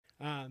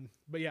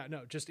But yeah,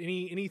 no, just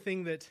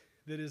anything that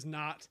is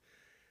not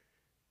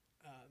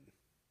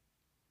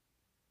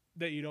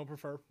that you don't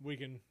prefer, we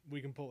can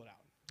pull it out.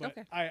 But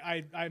Okay.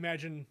 I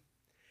imagine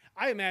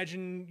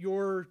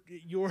your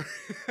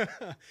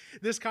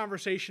this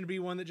conversation to be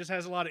one that just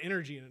has a lot of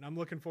energy in it. I'm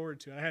looking forward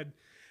to it. I had,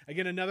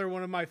 again, another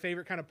one of my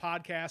favorite kind of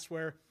podcasts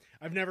where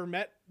I've never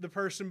met the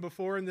person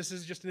before, and this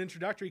is just an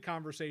introductory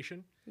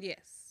conversation.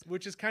 Yes.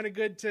 Which is kind of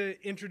good to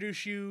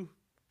introduce you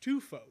to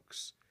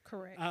folks.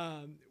 Correct.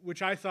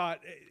 Which I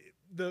thought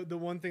the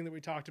one thing that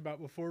we talked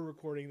about before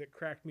recording that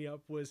cracked me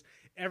up was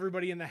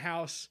everybody in the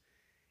house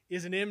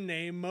is an M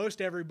name.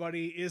 Most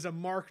everybody is a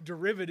Mark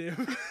derivative.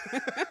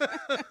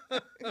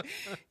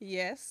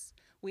 Yes.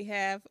 We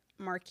have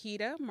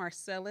Marquita,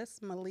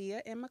 Marcellus,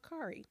 Malia, and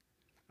Makari.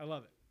 I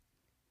love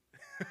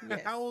it.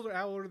 Yes. How old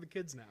are the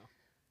kids now?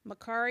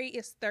 Makari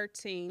is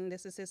 13.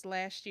 This is his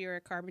last year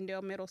at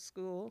Carbondale Middle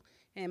School,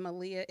 and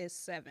Malia is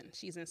 7.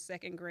 She's in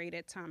 2nd grade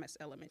at Thomas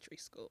Elementary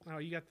School. Oh,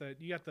 you got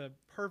the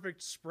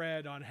perfect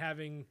spread on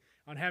having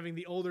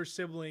the older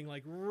sibling,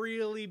 like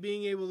really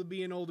being able to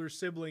be an older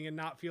sibling and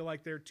not feel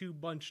like they're too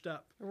bunched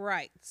up.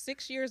 Right.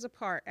 6 years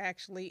apart,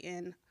 actually,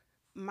 and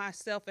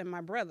myself and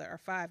my brother are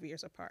 5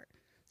 years apart.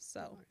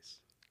 So Nice.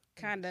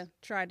 kind of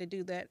tried to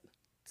do that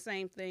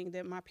same thing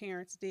that my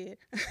parents did,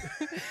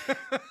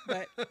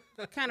 but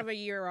kind of a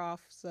year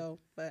off. So,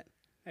 but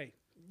Hey,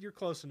 you're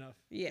close enough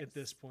Yes. at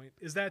this point.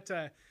 Is that,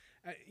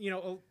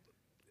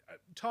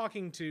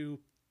 talking to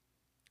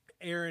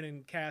Aaron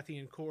and Kathy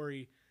and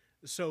Corey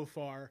so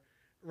far,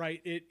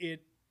 right?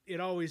 It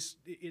always,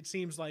 it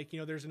seems like,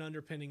 there's an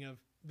underpinning of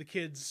the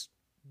kids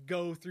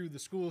go through the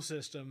school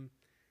system.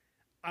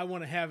 I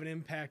want to have an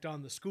impact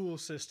on the school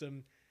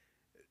system,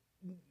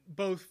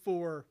 both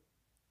for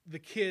the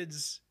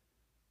kids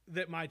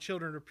that my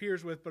children are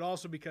peers with, but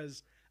also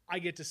because I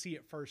get to see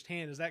it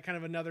firsthand. Is that kind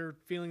of another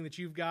feeling that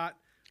you've got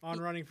on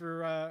running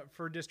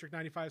for District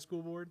 95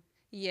 School Board?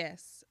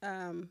 yes.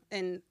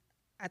 And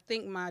I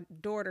think my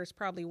daughter's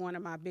probably one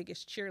of my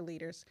biggest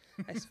cheerleaders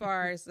as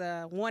far as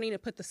wanting to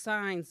put the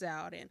signs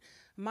out. And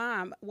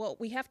Mom, well,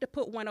 we have to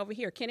put one over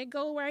here. Can it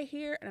go right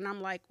here? And I'm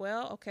like,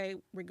 well, okay,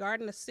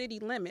 regarding the city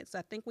limits,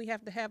 I think we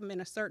have to have them in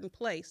a certain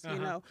place, you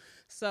know.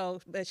 So,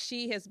 but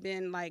she has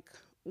been like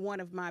one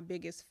of my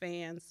biggest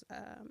fans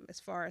as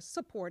far as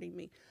supporting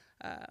me.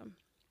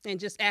 And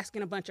just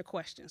asking a bunch of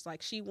questions.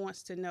 Like, she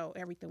wants to know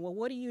everything. Well,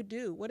 what do you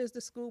do? What is the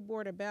school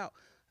board about?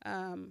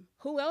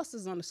 Who else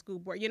is on the school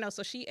board?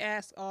 So she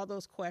asked all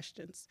those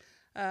questions.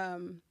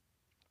 I'm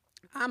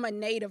a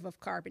native of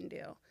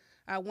Carbondale.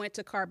 I went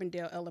to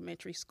Carbondale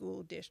Elementary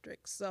School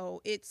District, so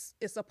it's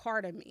a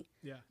part of me.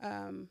 Yeah.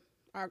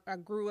 I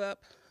grew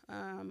up.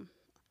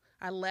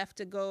 I left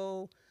to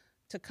go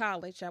to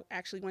college. I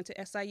actually went to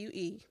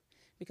SIUE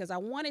because I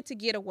wanted to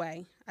get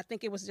away. I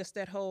think it was just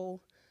that whole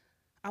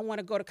I want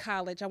to go to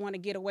college, I want to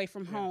get away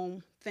from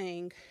home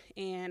thing.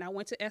 And I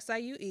went to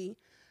SIUE,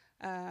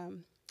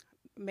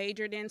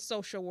 majored in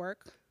social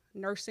work.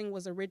 Nursing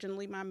was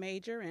originally my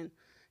major, and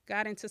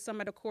got into some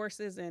of the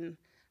courses, and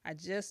I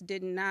just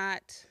did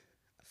not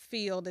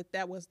feel that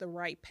that was the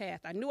right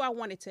path. I knew I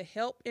wanted to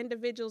help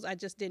individuals. I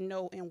just didn't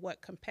know in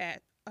what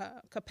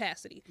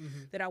capacity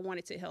that I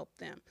wanted to help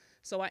them.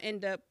 So I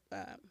ended up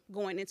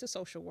going into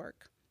social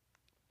work.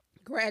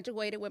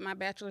 Graduated with my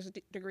bachelor's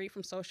degree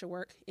from social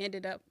work,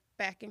 ended up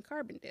back in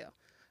Carbondale.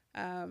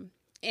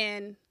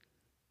 And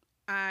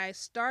I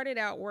started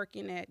out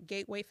working at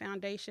Gateway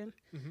Foundation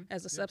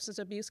as a substance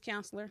abuse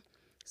counselor.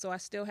 So I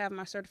still have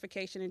my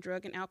certification in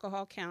drug and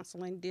alcohol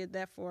counseling, did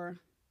that for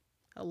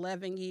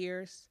 11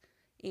 years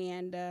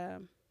and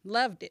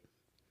loved it.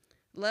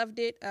 Loved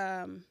it.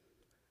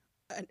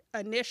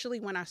 Initially,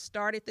 when I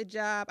started the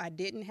job, I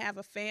didn't have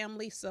a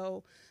family,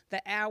 so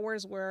the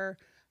hours were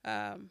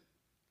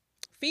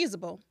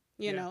feasible,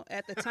 you know,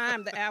 at the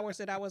time, the hours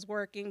that I was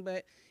working.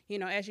 But,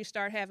 as you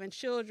start having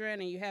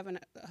children and you have a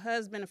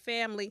husband, a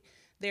family,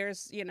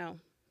 there's,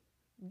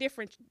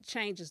 different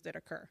changes that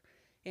occur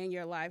in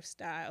your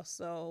lifestyle.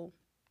 So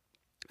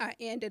I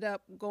ended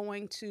up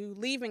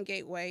leaving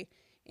Gateway,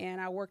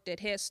 and I worked at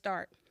Head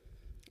Start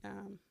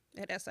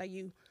at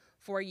SIU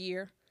for a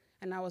year.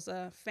 And I was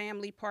a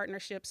family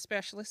partnership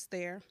specialist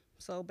there.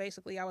 So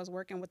basically, I was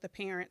working with the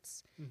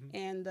parents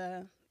and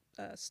the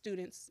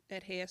students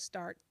at Head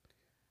Start.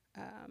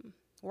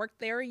 Worked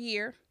there a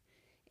year,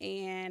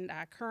 and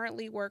I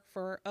currently work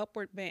for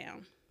Upward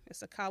Bound.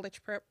 It's a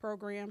college prep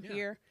program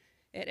here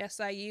at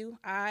SIU.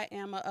 I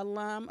am an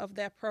alum of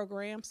that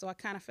program, so I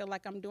kind of feel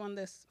like I'm doing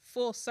this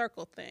full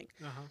circle thing.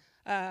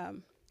 A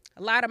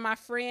lot of my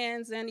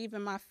friends and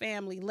even my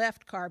family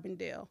left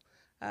Carbondale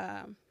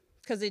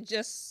because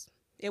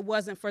it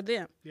wasn't for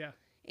them. Yeah.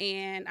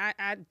 And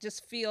I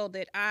just feel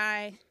that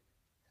I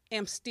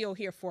am still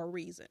here for a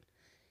reason.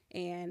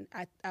 And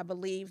I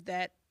believe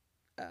that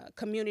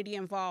community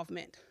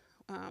involvement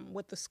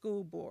with the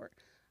school board.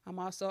 I'm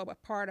also a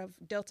part of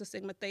Delta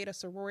Sigma Theta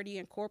Sorority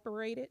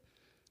Incorporated.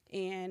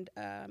 And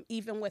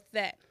even with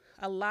that,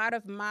 a lot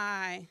of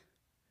my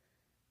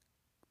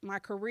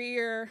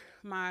career,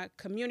 my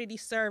community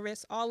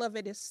service, all of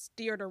it is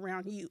steered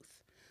around youth.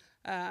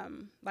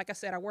 Like I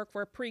said, I work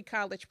for a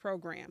pre-college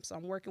program, so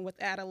I'm working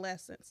with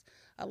adolescents.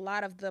 A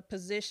lot of the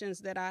positions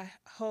that I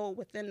hold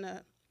within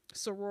the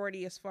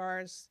sorority, as far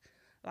as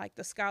like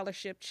the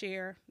scholarship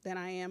chair that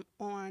I am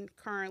on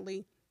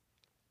currently,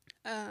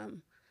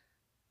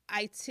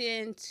 I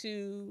tend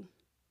to,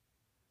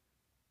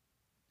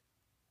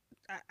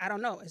 I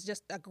don't know, it's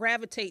just I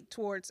gravitate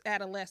towards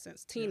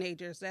adolescents,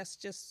 teenagers. Yeah. That's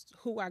just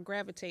who I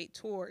gravitate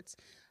towards.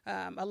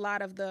 A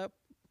lot of the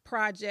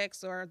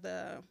projects or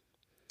the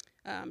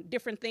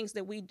different things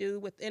that we do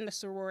within the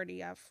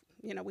sorority,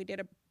 we did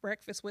a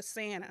breakfast with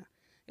Santa.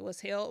 It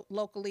was held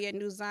locally at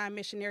New Zion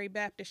Missionary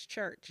Baptist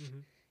Church,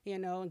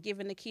 and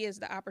giving the kids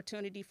the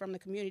opportunity from the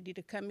community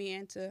to come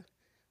in to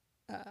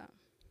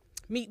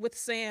meet with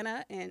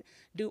Santa and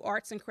do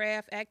arts and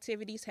craft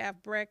activities,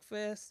 have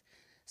breakfast.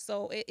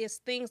 So it's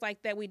things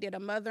like that. We did a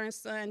mother and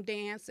son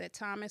dance at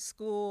Thomas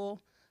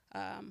School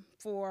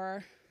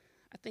for,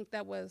 I think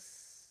that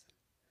was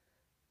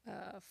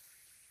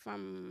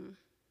from,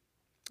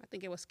 I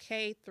think it was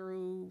K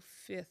through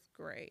 5th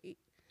grade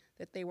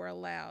that they were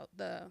allowed,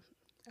 the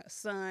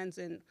sons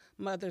and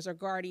mothers or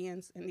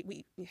guardians, and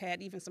we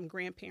had even some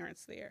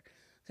grandparents there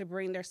to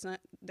bring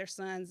their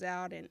sons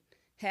out and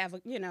have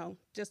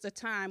just a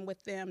time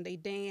with them. They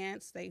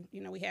danced.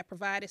 We had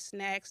provided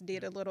snacks.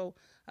 Did a little,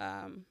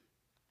 I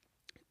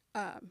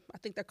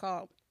think they're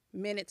called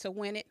Minute to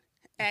Win It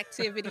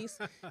activities,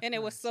 and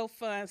it was so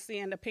fun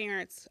seeing the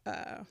parents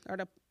or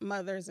the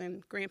mothers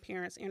and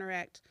grandparents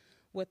interact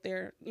with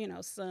their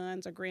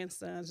sons or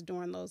grandsons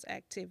during those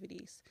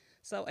activities.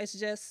 So it's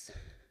just,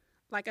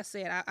 like I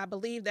said, I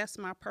believe that's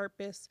my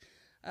purpose.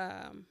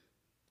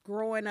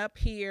 Growing up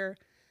here,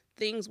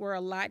 things were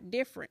a lot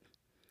different.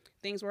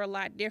 Things were a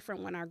lot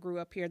different when I grew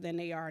up here than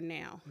they are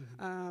now.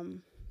 Mm-hmm.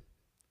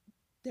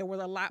 There were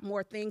a lot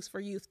more things for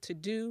youth to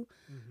do.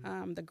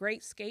 Mm-hmm. The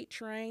Great Skate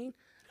Train.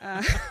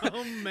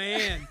 Oh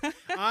man,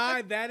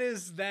 that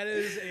is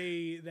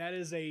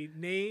a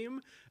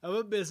name of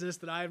a business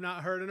that I have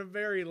not heard in a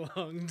very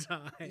long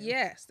time.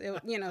 Yes,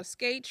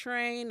 skate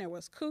train. There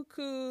was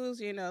cuckoos.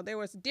 There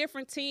was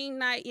different teen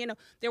night.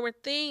 There were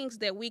things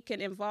that we could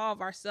involve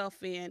ourselves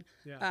in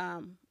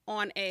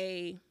on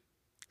a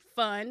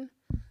fun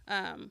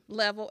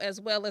level,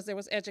 as well as there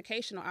was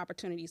educational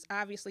opportunities.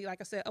 Obviously, like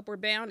I said, Upward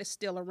Bound is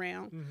still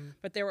around,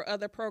 but there were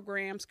other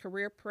programs,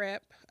 career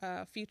prep,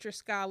 future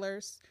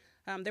scholars.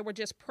 There were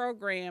just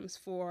programs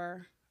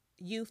for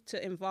youth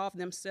to involve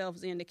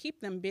themselves in to keep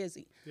them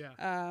busy.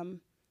 Yeah.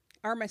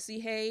 Irma C.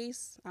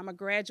 Hayes, I'm a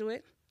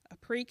graduate, a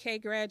pre-K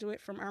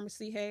graduate from Irma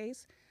C.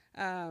 Hayes.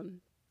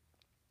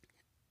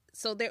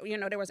 So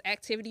there was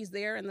activities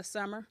there in the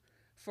summer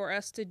for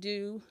us to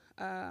do,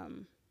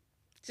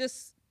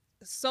 just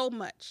so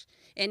much.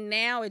 And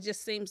now it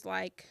just seems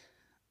like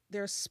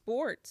there's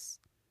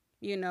sports,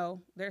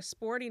 there's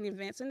sporting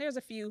events, and there's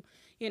a few,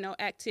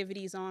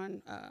 activities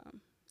on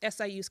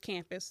SIU's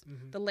campus,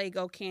 the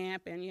Lego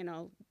camp,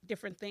 and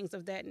different things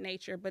of that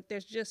nature. But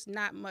there's just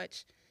not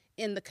much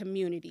in the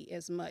community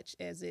as much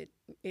as it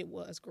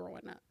was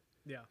growing up.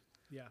 Yeah.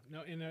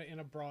 No, in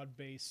a broad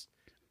base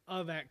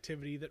of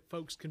activity that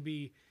folks can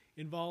be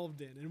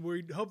involved in, and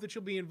we hope that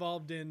you'll be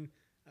involved in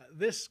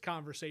this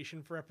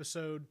conversation for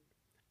episode.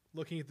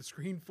 Looking at the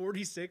screen,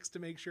 46 to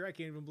make sure. I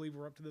can't even believe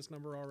we're up to this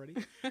number already.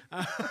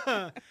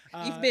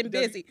 You've been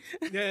busy.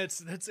 Yeah,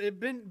 it's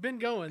been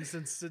going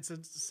since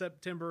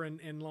September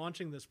and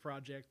launching this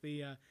project.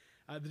 The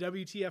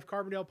WTF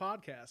Carbondale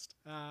podcast,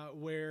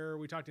 where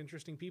we talk to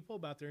interesting people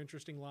about their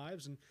interesting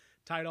lives and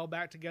tie it all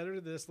back together to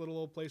this little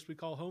old place we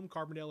call home,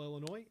 Carbondale,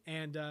 Illinois.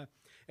 And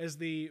as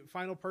the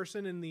final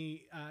person in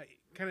the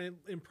kind of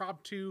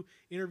impromptu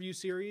interview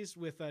series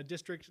with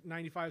District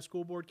 95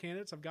 school board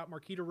candidates, I've got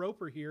Marquita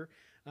Roper here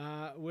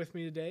with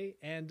me today,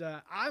 and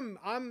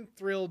I'm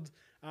thrilled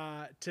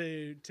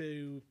to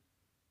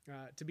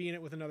be in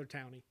it with another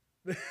townie.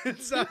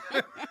 So,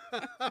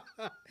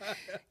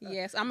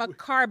 yes, I'm a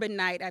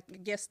carbonite. I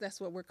guess that's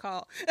what we're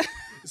called.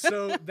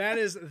 So that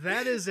is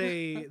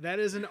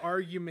an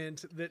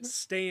argument that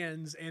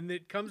stands and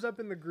that comes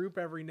up in the group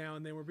every now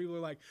and then, where people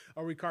are like,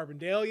 "Are we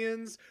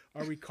Carbondalians?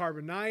 Are we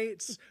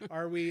Carbonites?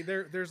 Are we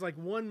there?" There's like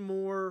one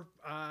more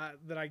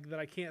that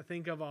I can't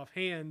think of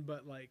offhand,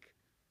 but like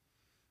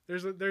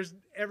there's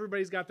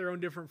everybody's got their own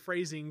different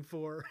phrasing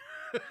for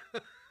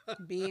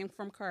being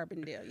from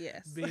Carbondale.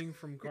 Yes, being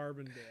from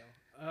Carbondale.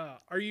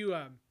 Are you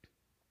kind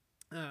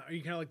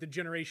of like the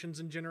generations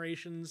and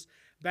generations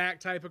back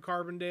type of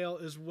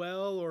Carbondale as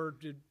well, or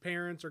did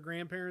parents or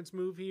grandparents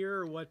move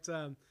here, or what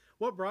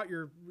brought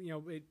your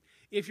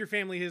if your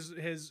family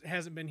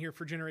hasn't been here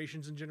for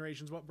generations and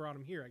generations, what brought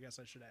them here? I guess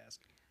I should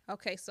ask.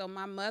 Okay, so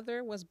my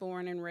mother was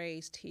born and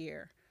raised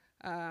here.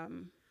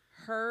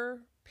 Her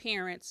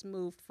parents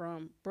moved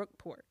from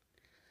Brookport.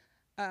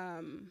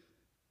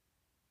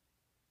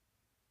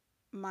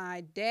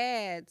 My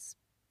dad's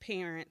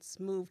parents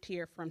moved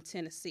here from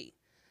Tennessee.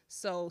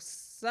 So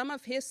some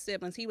of his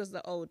siblings, he was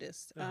the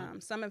oldest,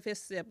 some of his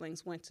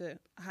siblings went to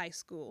high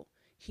school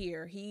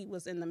here. He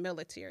was in the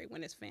military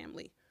when his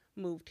family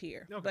moved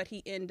here. Okay. But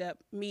he ended up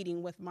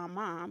meeting with my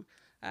mom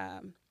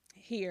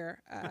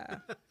here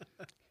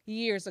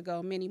years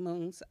ago, many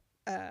moons.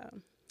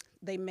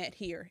 They met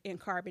here in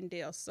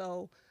Carbondale.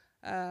 So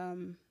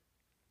I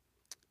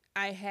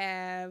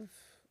have,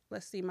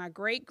 let's see, my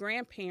great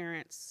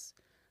grandparents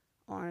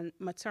on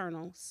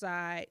maternal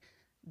side,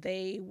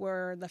 they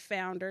were the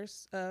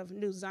founders of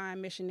New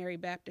Zion Missionary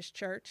Baptist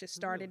Church. It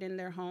started in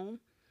their home.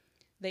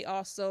 They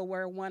also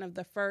were one of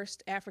the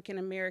first African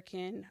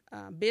American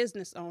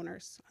business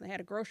owners. They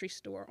had a grocery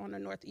store on the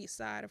northeast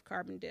side of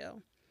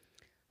Carbondale.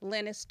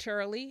 Lennis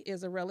Turley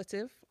is a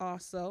relative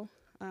also.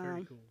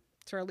 Very cool.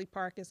 Turley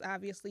Park is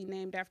obviously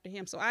named after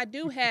him. So I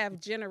do have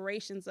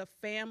generations of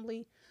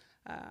family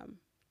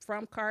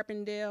from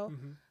Carbondale.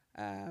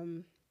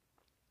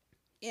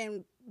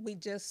 And we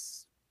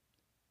just,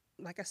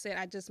 like I said,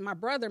 my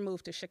brother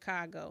moved to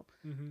Chicago.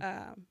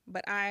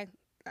 But I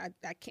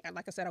can't,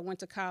 like I said, I went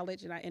to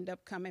college and I ended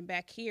up coming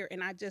back here,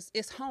 and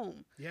it's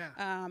home.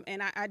 Yeah.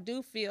 And I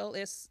do feel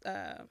it's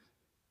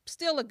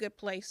still a good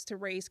place to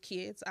raise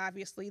kids.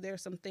 Obviously,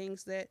 there's some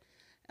things that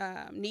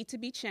need to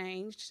be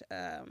changed.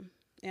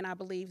 And I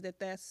believe that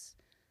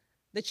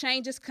the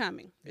change is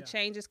coming. The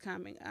change is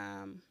coming.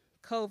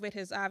 COVID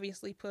has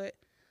obviously put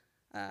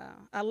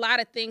a lot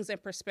of things in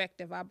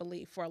perspective, I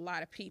believe, for a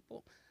lot of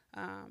people.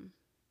 I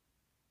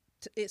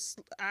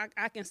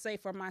can say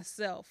for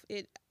myself,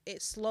 it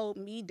slowed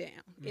me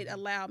down. It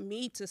allowed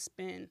me to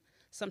spend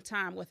some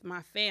time with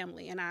my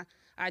family. And I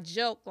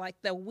joke,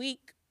 like the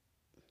week,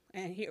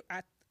 and here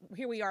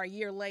we are a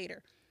year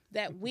later,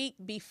 that week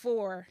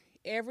before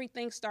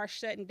everything starts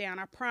shutting down,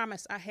 I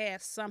promise I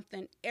had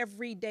something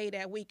every day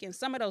that week. And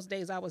some of those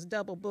days I was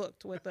double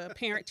booked with a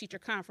parent-teacher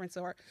conference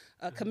or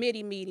a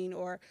committee meeting,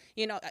 or,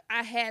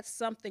 I had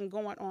something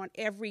going on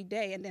every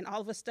day. And then all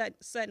of a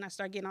sudden I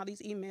start getting all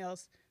these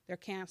emails. They're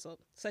canceled.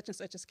 Such and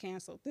such is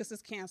canceled. This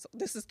is canceled.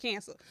 This is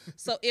canceled.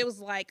 So it was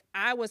like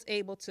I was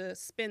able to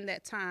spend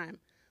that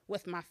time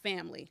with my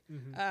family.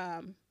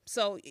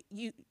 So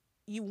you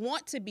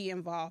want to be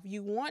involved.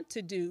 You want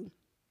to do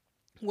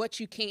what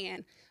you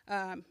can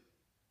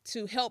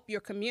to help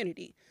your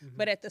community.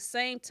 But at the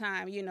same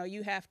time,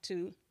 you have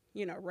to,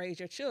 raise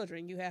your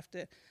children. You have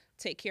to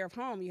take care of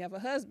home. You have a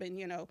husband,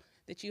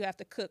 that you have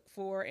to cook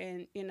for,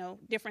 and,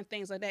 different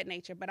things of that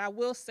nature. But I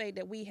will say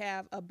that we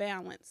have a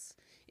balance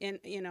in,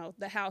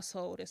 the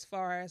household. As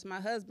far as my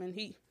husband,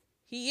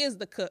 he is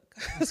the cook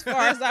as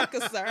far as I'm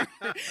concerned.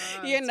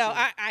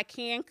 I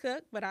can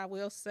cook, but I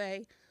will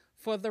say,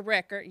 for the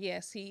record,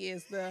 yes, he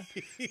is the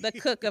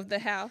cook of the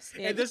house.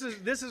 And this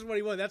is what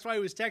he wanted. That's why he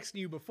was texting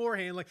you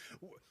beforehand, like,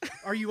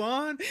 "Are you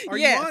on? Are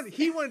Yes. you on?"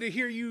 He wanted to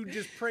hear you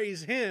just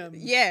praise him.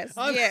 Yes,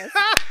 yes.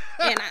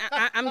 And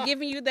I'm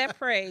giving you that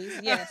praise.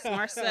 Yes,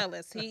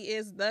 Marcellus, he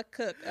is the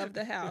cook of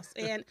the house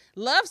and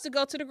loves to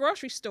go to the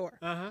grocery store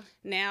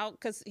now,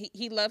 because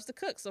he loves to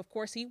cook. So, of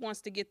course, he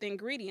wants to get the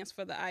ingredients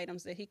for the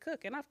items that he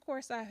cook. And, of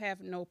course, I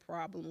have no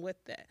problem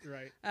with that.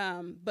 Right.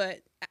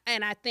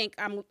 And I think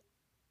I'm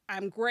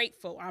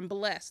grateful, I'm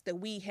blessed that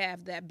we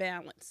have that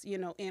balance,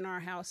 in our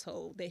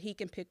household, that he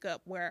can pick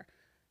up where,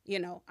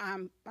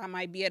 I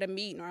might be at a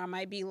meeting or I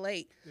might be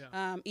late.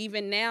 Yeah.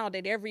 Even now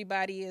that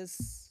everybody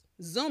is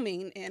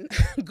Zooming and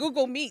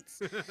Google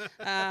Meets,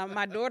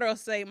 my daughter will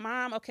say,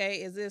 "Mom,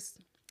 okay, is this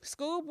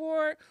school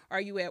board? Are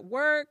you at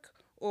work?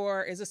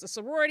 Or is this a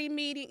sorority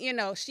meeting?"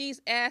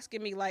 She's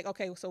asking me like,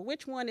 "Okay, so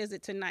which one is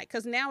it tonight?"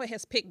 Because now it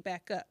has picked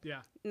back up.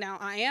 Yeah. Now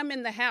I am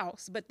in the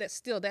house, but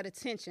that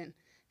attention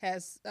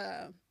has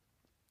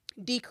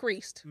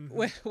decreased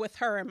with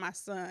her and my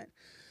son.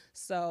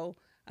 So,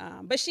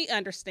 but she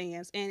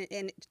understands,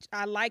 and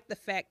I like the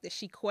fact that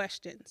she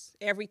questions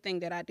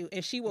everything that I do,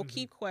 and she will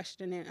keep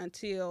questioning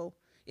until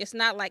it's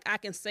not like I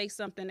can say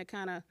something to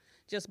kind of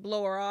just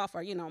blow her off,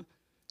 or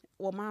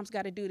well, Mom's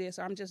got to do this,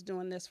 or I'm just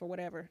doing this for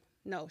whatever.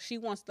 No, she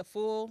wants the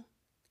full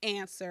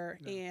answer,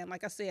 and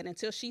like I said,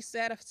 until she's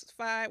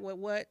satisfied with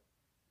what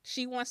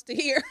she wants to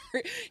hear,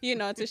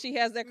 until she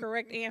has that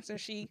correct answer,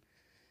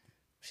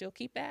 she'll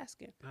keep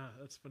asking.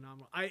 That's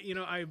phenomenal.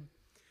 I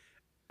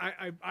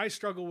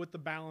struggle with the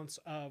balance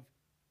of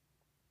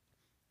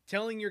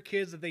telling your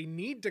kids that they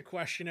need to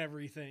question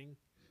everything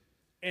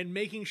and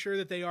making sure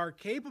that they are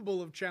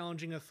capable of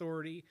challenging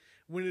authority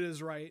when it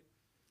is right,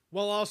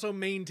 while also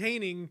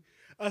maintaining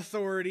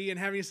authority and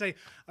having to say,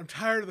 "I'm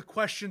tired of the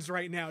questions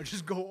right now.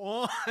 Just go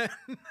on."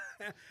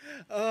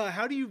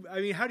 How do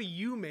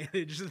you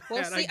manage that?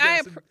 Well, see,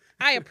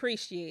 I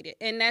appreciate it.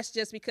 And that's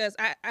just because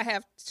I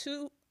have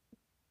two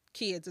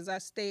kids, as I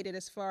stated,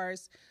 as far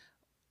as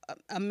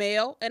a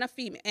male and a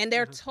female, and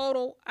they're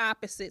total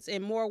opposites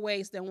in more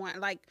ways than one.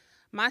 Like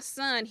my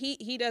son,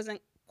 he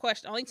doesn't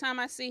question. Only time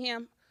I see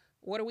him,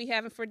 what are we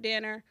having for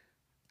dinner?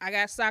 I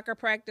got soccer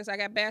practice, I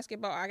got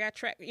basketball, I got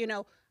track.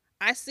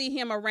 I see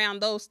him around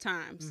those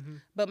times.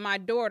 But my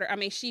daughter,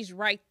 she's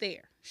right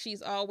there.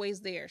 She's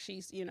always there.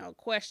 She's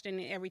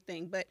questioning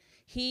everything. But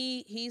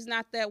he's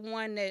not that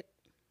one that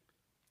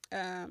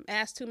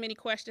asked too many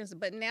questions.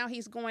 But now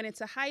he's going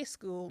into high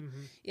school.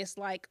 It's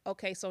like,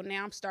 okay, so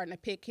now I'm starting to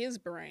pick his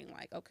brain.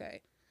 Like,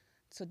 okay,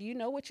 so do you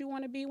know what you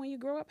want to be when you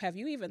grow up? Have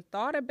you even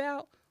thought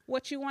about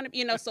what you want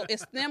to, so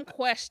it's them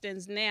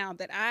questions now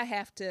that I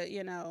have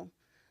to,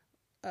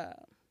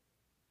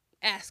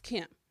 ask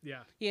him.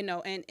 Yeah.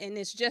 And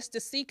it's just to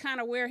see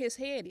kind of where his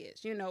head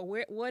is,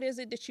 what is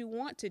it that you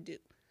want to do,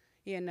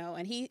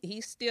 and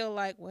he's still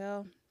like,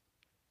 well,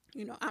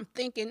 I'm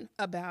thinking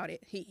about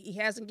it. He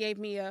hasn't gave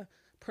me a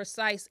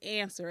precise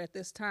answer at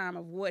this time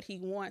of what he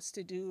wants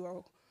to do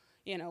or,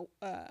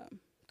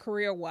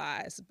 career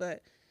wise,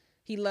 but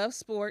he loves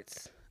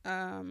sports.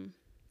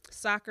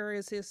 Soccer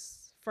is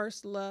his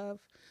first love.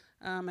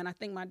 And I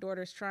think my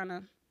daughter's trying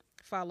to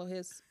follow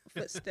his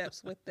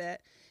footsteps with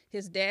that.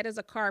 His dad is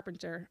a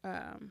carpenter,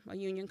 a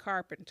union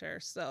carpenter.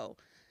 So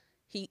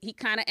he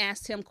kind of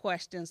asked him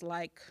questions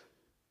like,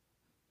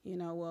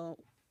 well,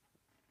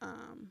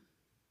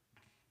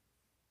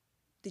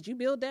 did you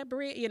build that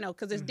bridge?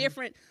 Because there's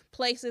different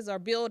places or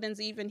buildings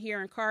even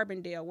here in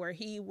Carbondale where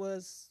he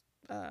was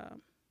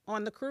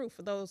on the crew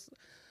for those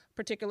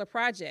particular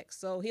projects.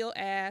 So he'll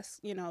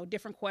ask,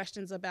 different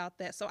questions about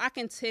that. So I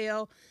can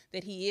tell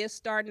that he is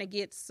starting to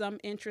get some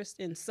interest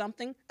in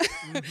something,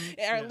 or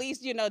at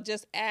least,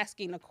 just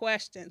asking the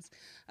questions.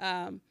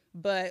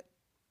 But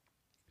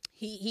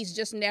he's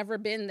just never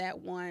been that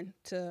one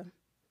to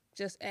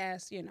just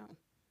ask,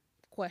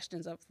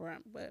 questions up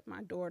front. But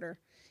my daughter,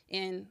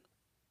 and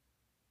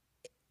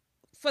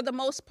for the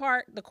most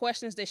part, the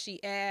questions that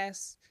she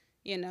asks,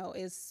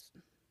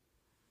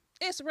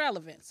 it's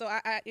relevant. So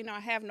I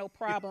have no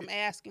problem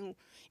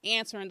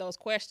answering those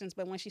questions.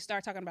 But when she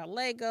starts talking about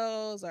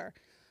Legos or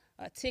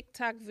a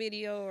TikTok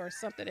video or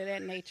something of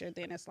that nature,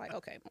 then it's like,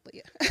 okay,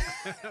 Malia.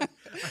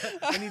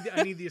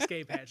 I need the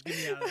escape hatch. Get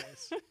me out of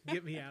this.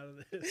 Get me out of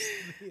this.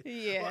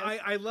 Yeah. Well,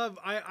 I love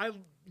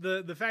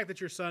the fact that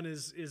your son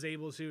is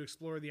able to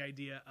explore the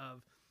idea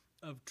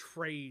of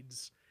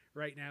trades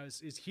right now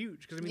is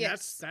huge,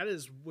 because that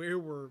is where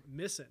we're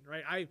missing,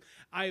 right?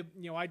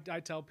 I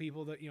tell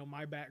people that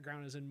my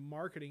background is in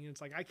marketing, and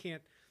it's like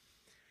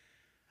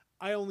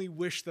I only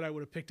wish that I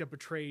would have picked up a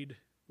trade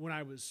when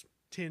I was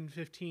 10,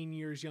 15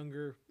 years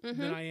younger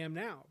than I am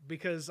now,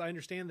 because I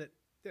understand that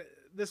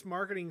this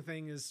marketing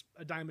thing is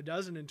a dime a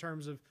dozen in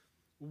terms of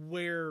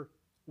where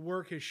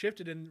work has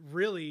shifted, and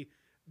really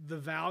the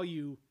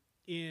value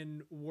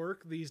in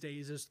work these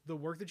days is the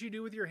work that you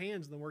do with your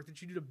hands and the work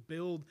that you do to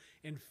build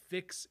and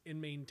fix and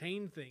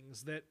maintain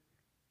things that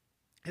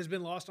has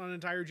been lost on an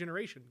entire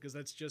generation, because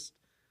that's just,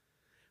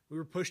 we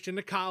were pushed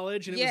into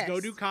college and it was go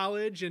do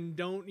college and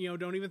don't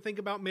even think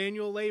about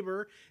manual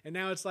labor. And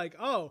now it's like,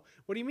 oh,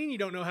 what do you mean you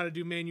don't know how to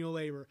do manual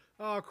labor?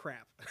 Oh,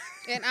 crap.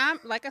 And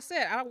like I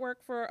said, I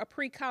work for a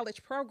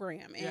pre-college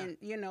program, and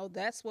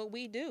that's what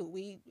we do.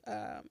 We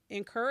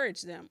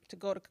encourage them to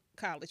go to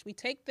college. We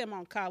take them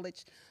on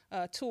college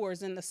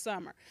tours in the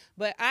summer.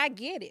 But I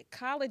get it.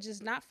 College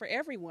is not for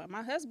everyone.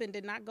 My husband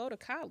did not go to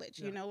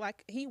college.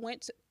 Like he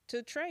went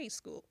to trade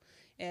school.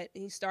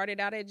 He started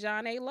out at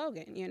John A.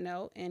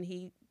 Logan, and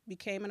he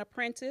became an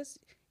apprentice,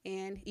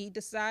 and he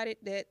decided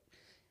that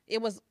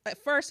at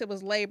first it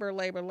was labor.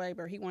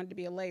 He wanted to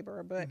be a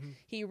laborer, but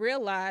he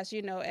realized,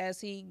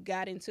 as he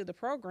got into the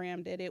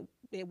program, that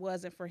it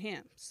wasn't for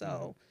him.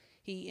 So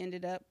he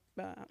ended up,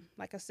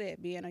 like I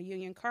said, being a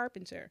union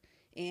carpenter.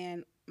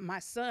 And my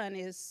son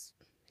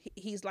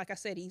he's like I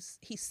said, he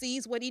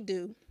sees what he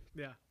do.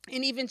 Yeah.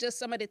 And even just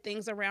some of the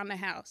things around the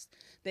house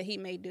that he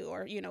may do,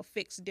 or,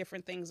 fix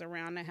different things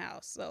around the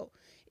house. So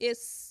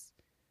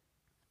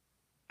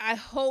I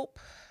hope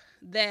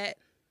that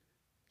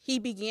he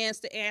begins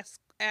to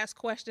ask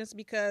questions,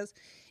 because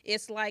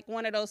it's like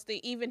one of those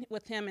things, even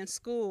with him in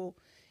school,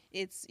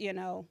 it's,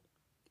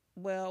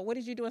 well, what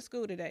did you do in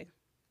school today?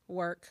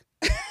 Work.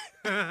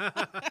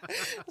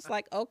 It's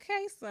like,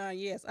 okay, son,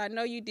 yes, I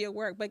know you did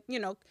work, but,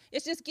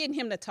 it's just getting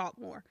him to talk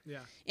more. Yeah.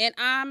 And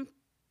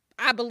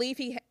I believe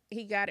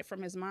he got it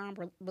from his mom,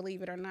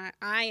 believe it or not.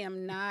 I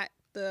am not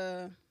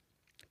the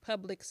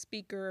public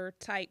speaker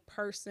type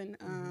person,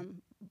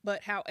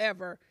 but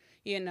however,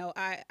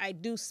 I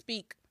do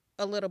speak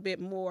a little bit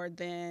more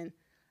than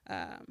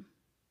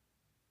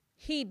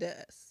he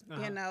does.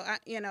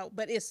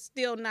 But it's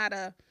still not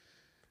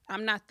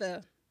I'm not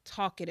the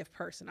talkative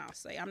person, I'll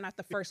say. I'm not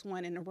the first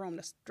one in the room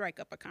to strike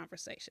up a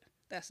conversation.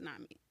 That's not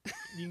me.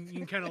 You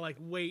can kind of like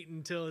wait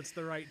until it's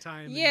the right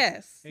time. And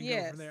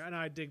go from there. And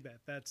I dig that.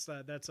 That's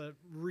a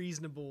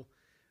reasonable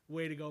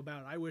way to go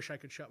about it. I wish I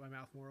could shut my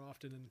mouth more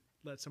often and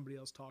let somebody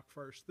else talk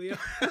first. In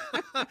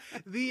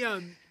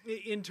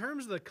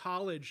terms of the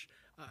college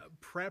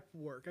prep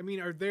work,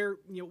 are there,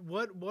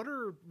 what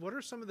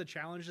are some of the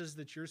challenges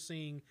that you're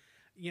seeing,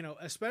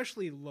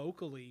 especially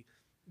locally,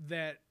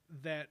 that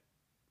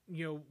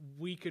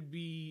we could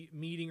be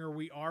meeting, or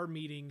we are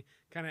meeting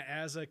kind of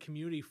as a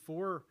community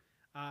for,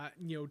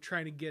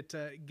 trying to get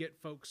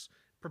folks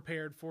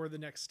prepared for the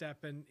next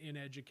step in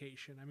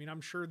education?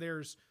 I'm sure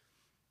there's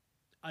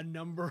a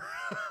number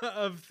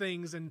of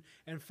things and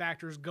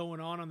factors going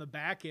on the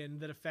back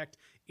end that affect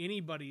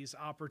anybody's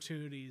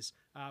opportunities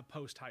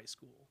post high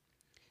school.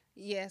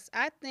 Yes,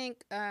 I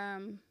think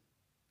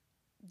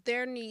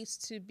there needs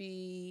to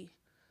be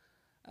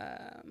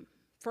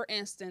for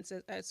instance,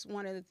 it's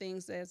one of the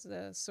things as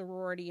a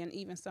sorority and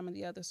even some of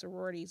the other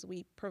sororities,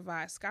 we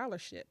provide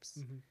scholarships.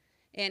 Mm-hmm.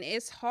 And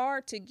it's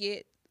hard to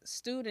get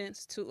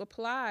students to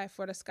apply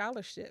for the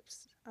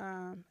scholarships.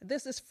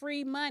 This is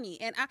free money.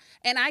 And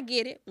I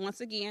get it.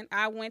 Once again,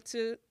 I went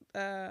to,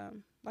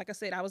 like I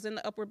said, I was in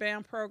the Upward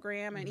Bound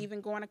program and even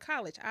going to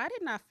college. I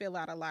did not fill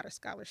out a lot of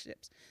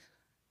scholarships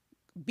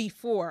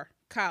before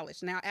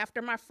college. Now,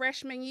 after my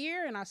freshman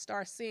year, and I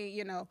start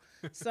seeing,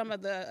 some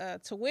of the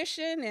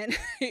tuition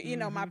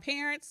and, my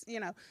parents,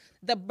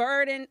 the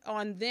burden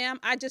on them,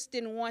 I just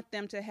didn't want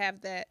them to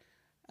have that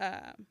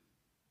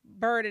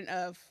burden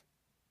of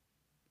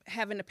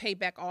having to pay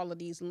back all of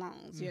these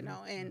loans,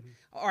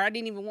 or I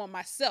didn't even want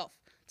myself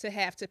to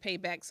have to pay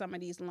back some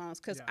of these loans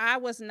because I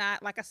was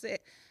not, like I said,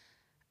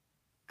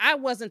 I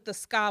wasn't the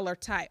scholar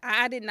type.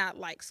 I did not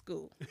like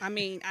school. I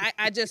mean,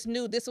 I just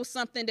knew this was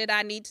something that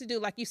I need to do.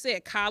 Like you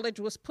said,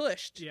 college was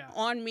pushed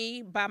on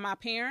me by my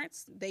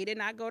parents. They did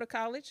not go to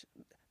college.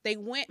 They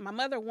went, my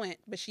mother went,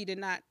 but she did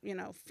not,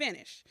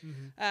 finish.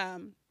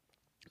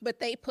 But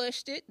they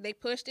pushed it,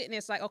 and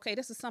it's like, okay,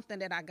 this is something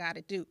that I got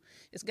to do.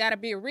 It's got to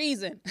be a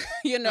reason,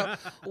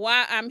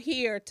 why I'm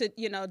here to,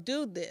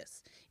 do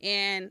this.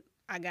 And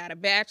I got a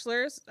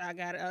bachelor's. I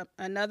got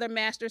another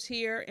master's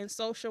here in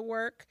social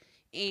work.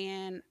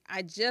 And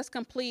I just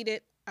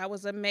completed, I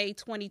was a May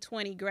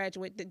 2020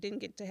 graduate that didn't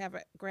get to have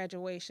a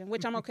graduation,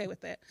 which I'm okay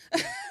with that,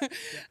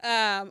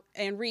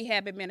 and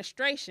rehab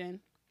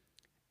administration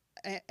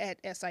at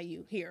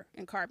SIU here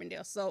in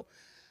Carbondale. So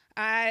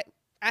I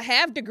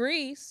have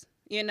degrees.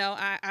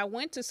 I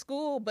went to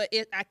school, but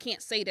I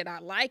can't say that I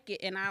like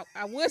it. And I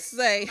would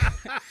say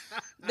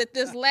that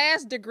this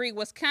last degree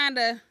was kind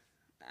of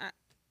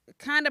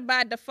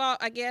by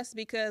default, I guess,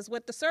 because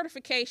with the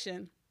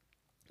certification,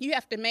 you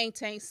have to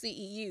maintain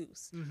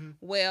CEUs.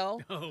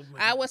 Well,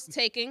 I was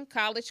taking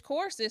college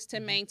courses to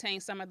maintain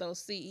some of those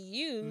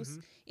CEUs,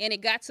 and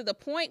it got to the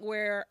point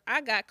where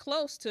I got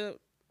close to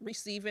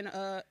receiving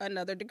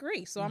another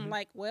degree. So I'm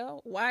like,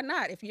 well, why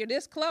not? If you're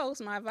this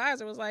close, my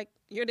advisor was like,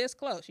 you're this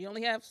close. You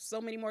only have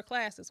so many more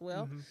classes.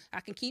 Well,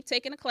 I can keep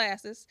taking the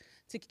classes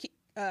to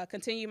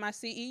continue my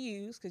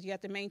CEUs because you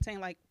have to maintain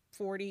like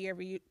 40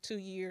 every 2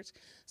 years.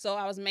 So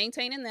I was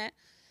maintaining that,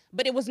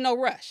 but it was no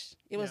rush.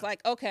 It was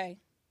like, okay,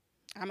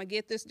 I'm going to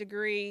get this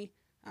degree.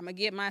 I'm going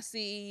to get my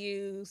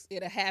CEUs.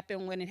 It'll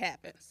happen when it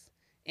happens.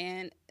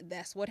 And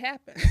that's what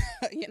happened.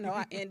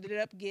 I ended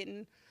up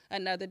getting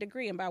another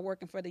degree. And by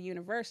working for the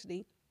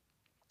university,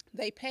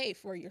 they pay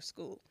for your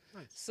school.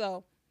 Nice.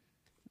 So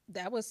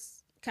that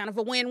was kind of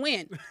a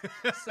win-win.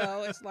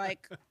 So it's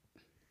like,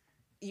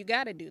 you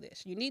got to do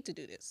this. You need to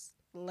do this.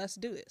 Let's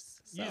do this.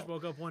 You just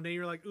woke up one day,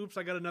 you're like, oops,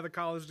 I got another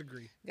college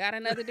degree. Got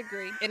another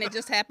degree. And it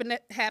just happened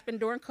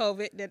during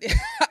COVID that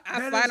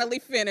I finally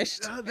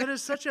finished. That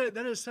is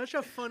such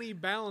a funny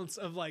balance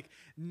of like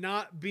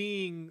not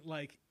being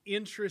like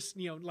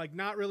like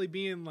not really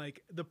being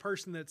like the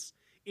person that's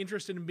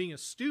interested in being a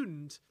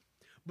student,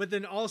 but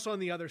then also on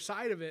the other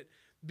side of it,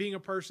 being a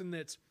person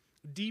that's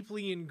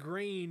deeply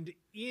ingrained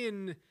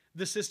in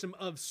the system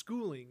of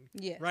schooling,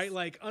 right?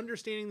 Like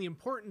understanding the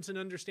importance and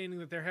understanding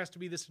that there has to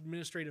be this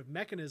administrative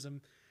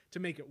mechanism to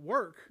make it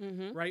work,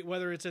 right?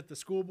 Whether it's at the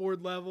school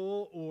board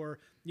level or,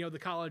 the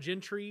college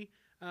entry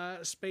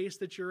space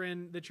that you're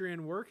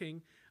in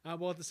working,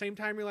 while at the same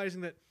time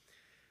realizing that,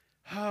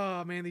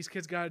 oh man, these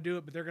kids got to do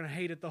it, but they're going to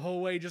hate it the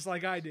whole way, just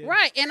like I did.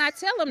 Right. And I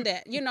tell them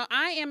that,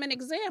 I am an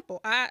example.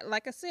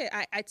 Like I said,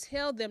 I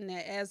tell them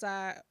that as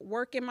I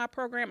work in my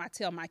program, I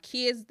tell my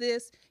kids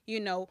this,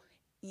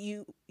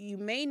 you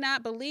may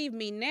not believe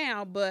me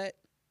now, but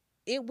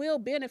it will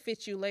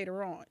benefit you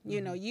later on.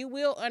 You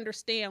will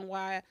understand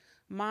why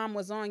mom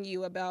was on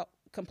you about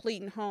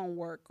completing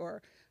homework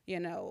or,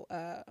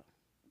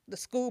 the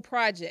school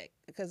project,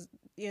 because,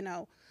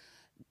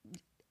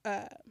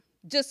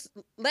 just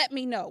let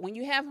me know when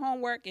you have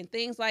homework and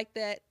things like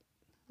that.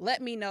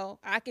 Let me know.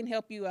 I can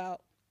help you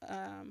out.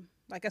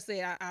 Like I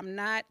said, I'm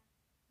not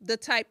the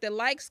type that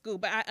likes school,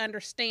 but I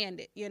understand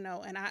it, and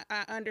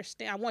I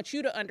understand. I want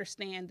you to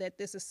understand that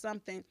this is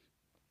something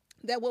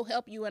that will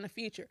help you in the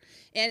future.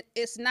 And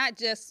it's not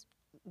just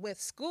with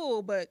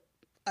school, but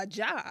a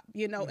job,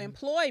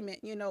 employment,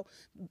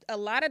 a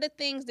lot of the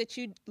things that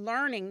you're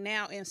learning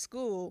now in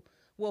school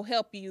will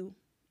help you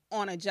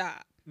on a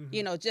job,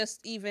 just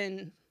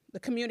even the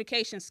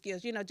communication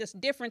skills,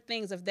 just different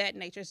things of that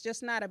nature. It's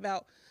just not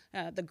about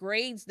the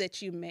grades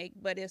that you make,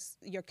 but it's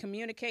your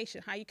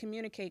communication, how you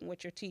communicating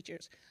with your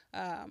teachers,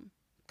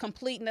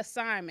 completing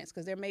assignments,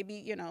 because there may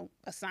be,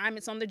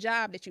 assignments on the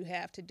job that you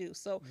have to do.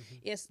 So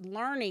it's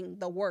learning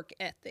the work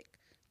ethic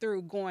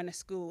through going to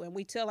school. And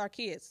we tell our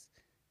kids,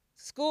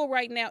 school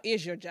right now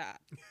is your job.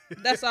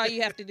 That's all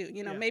you have to do.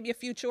 Maybe a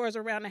few chores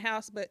around the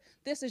house, but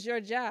this is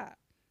your job.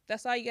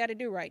 That's all you got to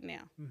do right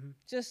now.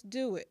 Just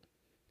do it.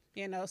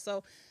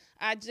 So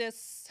I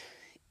just,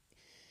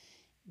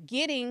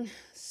 getting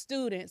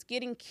students,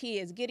 getting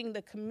kids, getting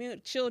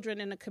the children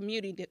in the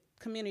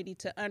community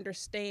to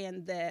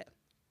understand that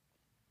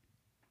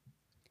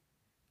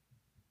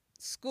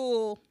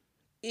school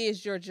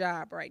is your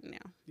job right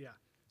now. Yeah.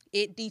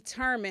 it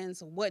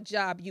determines what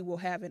job you will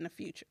have in the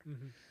future.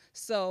 Mm-hmm.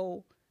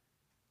 So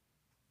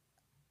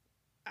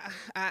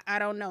I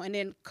don't know. And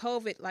then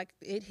COVID, like,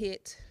 it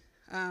hit.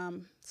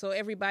 So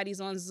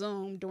everybody's on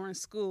Zoom during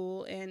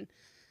school, and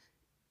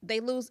they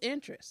lose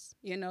interest.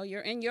 You know,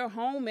 you're in your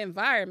home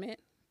environment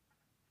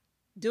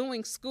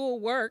doing school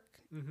work,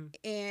 Mm-hmm.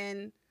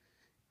 and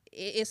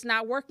it's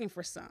not working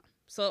for some.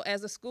 So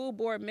as a school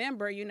board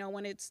member, you know,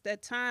 when it's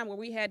that time where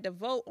we had to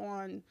vote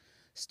on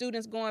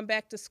students going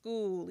back to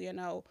school, you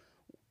know,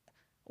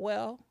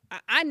 well,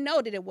 I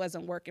know that it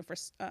wasn't working for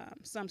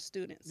some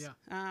students. Yeah.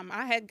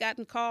 I had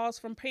gotten calls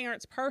from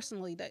parents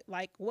personally that,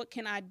 like, what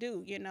can I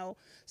do? You know,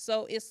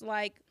 so it's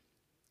like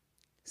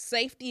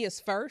safety is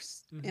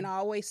first, Mm-hmm. and I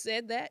always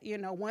said that. You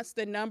know, once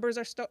the numbers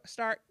are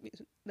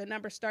the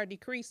numbers start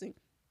decreasing.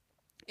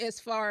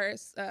 As far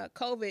as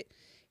COVID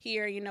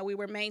here, you know, we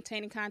were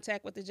maintaining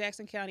contact with the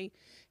Jackson County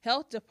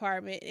Health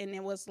Department, and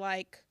it was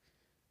like,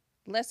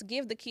 let's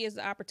give the kids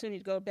the opportunity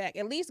to go back.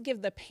 At least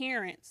give the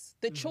parents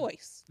the Mm-hmm.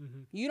 choice.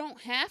 Mm-hmm. You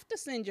don't have to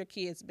send your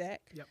kids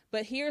back, Yep.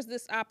 but here's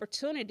this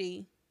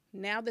opportunity.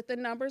 Now that the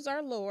numbers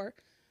are lower,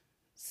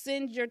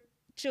 send your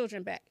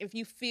children back if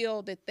you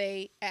feel that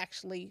they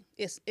actually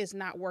it's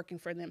not working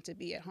for them to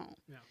be at home.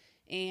 Yeah.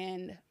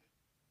 And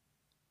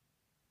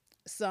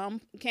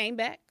some came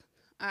back,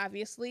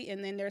 obviously,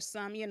 and then there's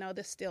some, you know,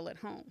 that's still at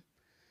home.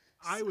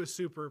 I was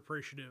super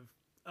appreciative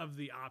of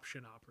the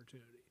option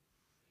opportunity,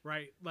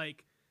 right?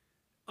 Like,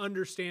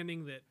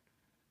 understanding that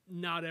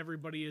not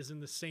everybody is in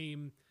the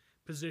same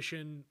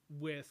position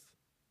with,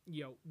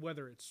 you know,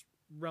 whether it's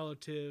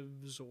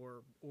relatives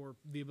or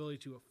the ability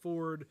to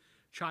afford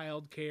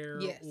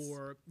childcare, Yes.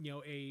 or, you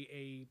know,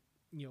 a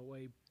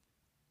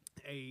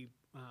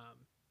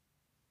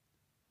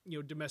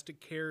domestic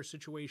care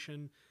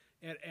situation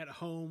at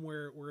home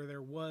where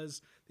there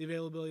was the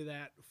availability of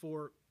that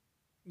for,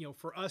 you know,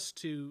 for us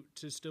to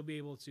still be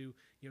able to,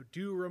 you know,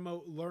 do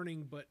remote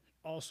learning, but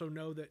also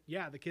know that,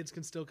 yeah, the kids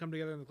can still come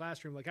together in the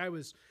classroom. Like, I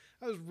was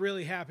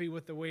really happy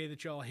with the way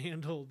that y'all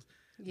handled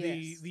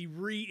Yes. the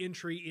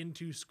re-entry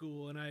into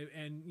school,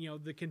 and you know,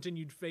 the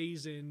continued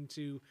phase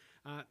into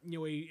you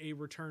know, a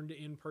return to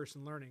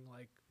in-person learning,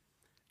 like,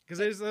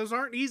 because those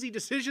aren't easy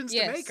decisions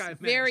to make. I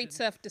very imagine.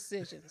 tough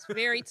decisions.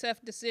 Very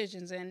tough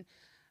decisions. And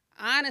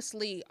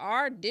honestly,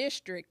 our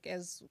district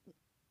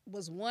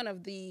was one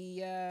of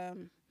the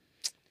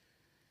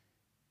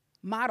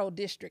model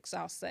districts,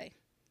 I'll say.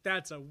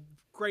 That's a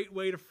great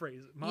way to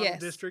phrase it. Model Yes.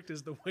 district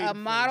is the way A to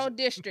model phrase it.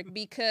 district,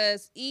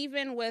 because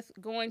even with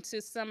going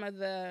to some of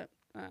the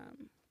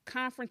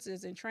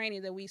conferences and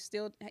training that we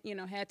still, you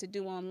know, had to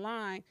do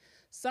online,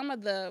 some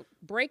of the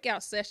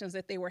breakout sessions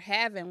that they were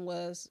having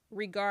was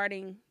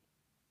regarding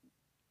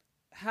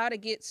how to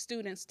get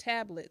students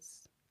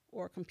tablets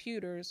or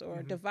computers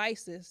or Mhm.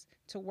 devices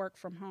to work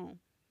from home.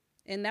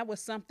 And that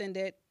was something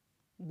that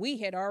we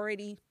had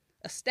already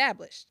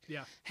established.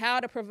 Yeah. How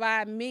to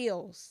provide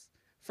meals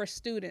for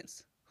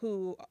students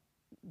who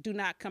do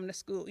not come to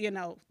school, you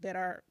know, that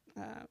are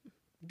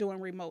doing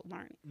remote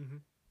learning. Mm-hmm.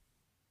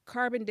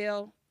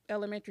 Carbondale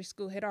Elementary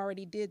School had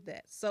already did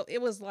that. So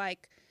it was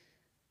like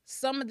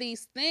some of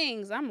these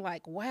things, I'm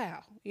like,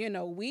 wow, you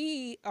know,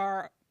 we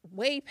are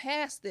way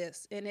past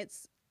this. And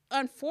it's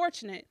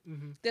unfortunate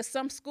Mm-hmm. that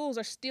some schools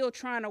are still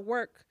trying to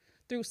work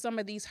through some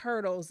of these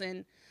hurdles.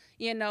 And,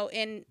 you know,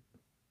 and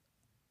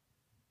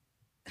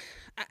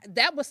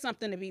that was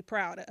something to be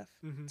proud of.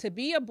 Mm-hmm. To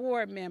be a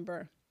board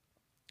member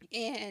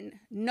and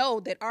know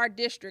that our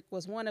district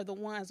was one of the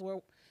ones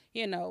where,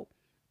 you know,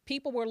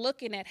 people were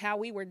looking at how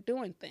we were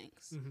doing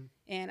things. Mm-hmm.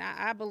 And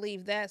I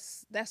believe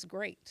that's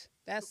great.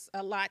 That's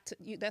a lot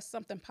that's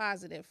something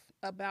positive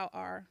about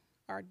our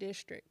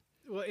district.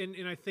 Well,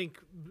 and I think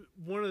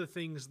one of the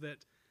things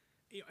that,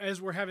 you know,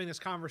 as we're having this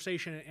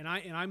conversation, and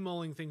I'm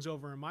mulling things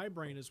over in my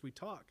brain as we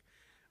talk,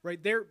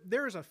 right,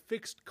 there is a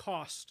fixed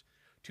cost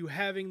to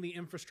having the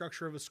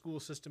infrastructure of a school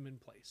system in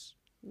place.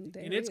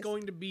 And it's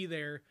going to be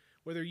there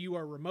whether you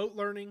are remote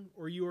learning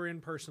or you are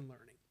in-person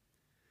learning.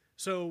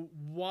 So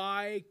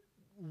why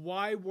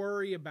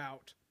worry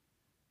about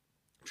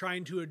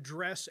trying to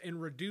address and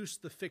reduce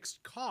the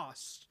fixed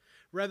costs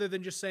rather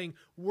than just saying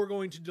we're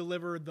going to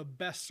deliver the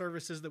best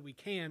services that we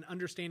can,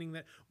 understanding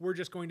that we're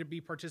just going to be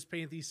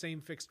participating at these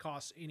same fixed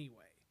costs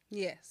anyway.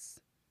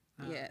 Yes.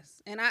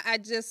 Yes. And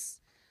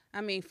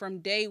I mean, from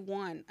day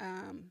one,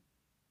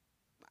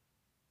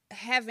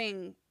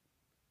 having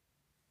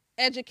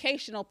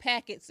educational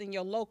packets in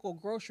your local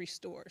grocery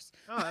stores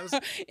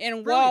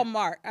in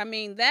Walmart. I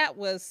mean, that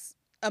was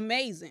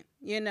amazing,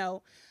 you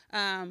know.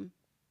 And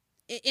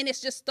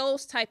it's just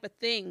those type of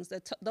things,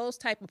 those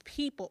type of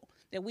people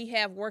that we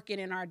have working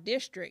in our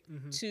district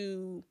mm-hmm.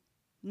 to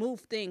move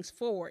things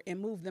forward and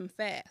move them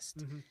fast,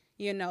 mm-hmm.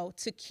 you know,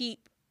 to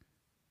keep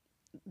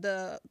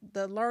the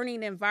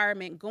learning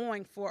environment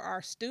going for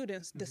our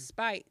students mm-hmm.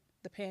 despite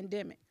the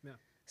pandemic. Yeah.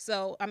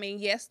 So, I mean,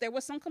 yes, there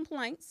were some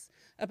complaints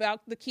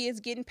about the kids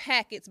getting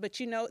packets, but,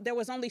 you know, there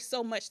was only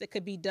so much that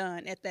could be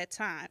done at that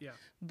time. Yeah.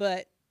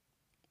 But,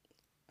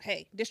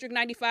 hey, District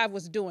 95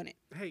 was doing it.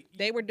 Hey,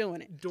 they were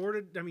doing it.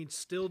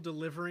 Still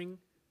delivering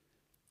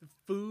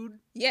food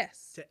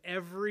Yes. to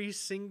every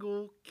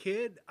single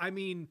kid. I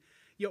mean,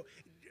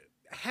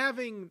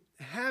 having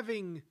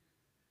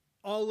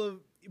all of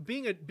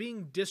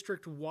being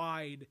district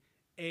wide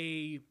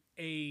a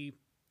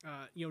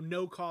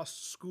no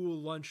cost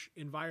school lunch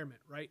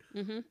environment, right?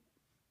 Mm-hmm.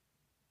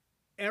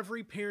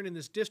 Every parent in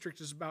this district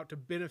is about to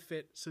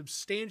benefit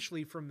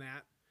substantially from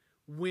that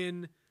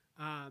when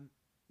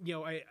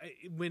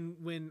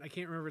when I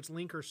can't remember if it's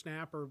Link or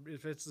Snap or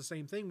if it's the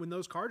same thing, when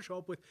those cards show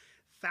up with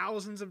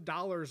thousands of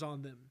dollars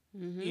on them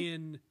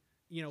in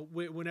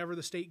whenever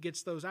the state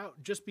gets those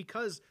out, just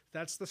because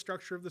that's the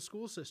structure of the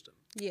school system.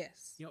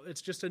 Yes.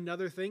 It's just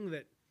another thing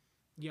that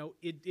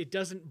it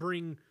doesn't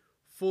bring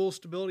full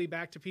stability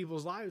back to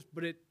people's lives,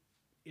 but it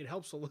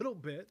helps a little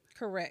bit.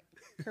 Correct.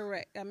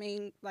 I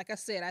mean, like I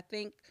said, I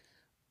think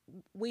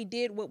we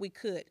did what we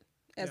could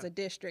as a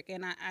district,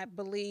 and I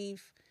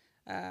believe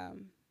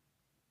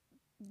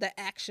the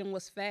action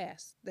was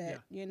fast.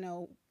 That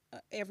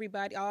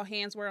everybody, all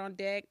hands were on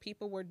deck.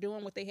 People were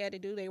doing what they had to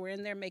do. They were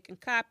in there making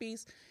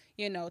copies,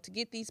 to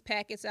get these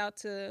packets out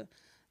to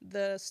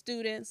the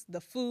students.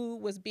 The food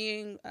was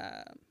being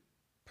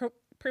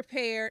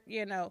prepared.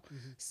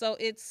 So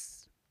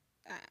it's.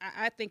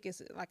 I think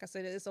it's, like I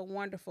said, it's a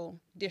wonderful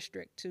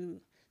district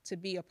to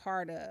be a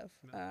part of,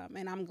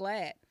 and I'm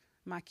glad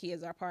my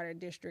kids are part of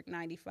District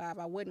 95.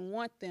 I wouldn't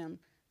want them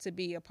to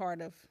be a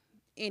part of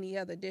any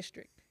other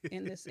district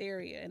in this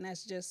area, and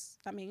that's just,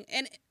 I mean,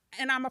 and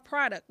I'm a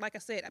product, like I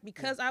said,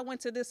 because I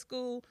went to this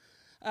school,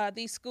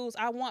 these schools.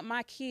 I want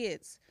my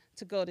kids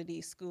to go to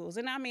these schools,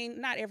 and I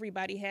mean, not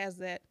everybody has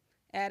that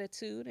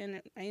attitude,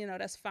 and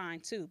that's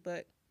fine too.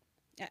 But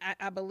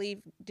I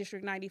believe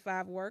District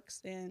 95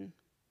 works, and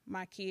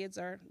my kids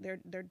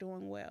they're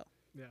doing well.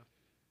 Yeah.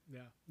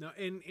 No,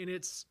 and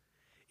it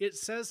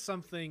says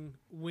something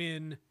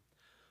when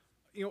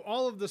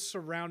all of the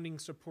surrounding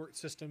support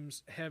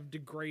systems have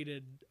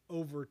degraded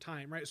over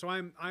time, right? So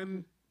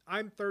I'm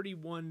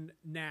 31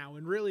 now,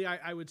 and really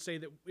I would say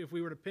that if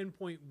we were to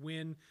pinpoint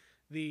when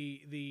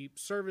the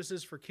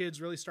services for kids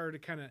really started to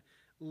kind of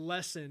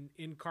lessen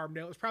in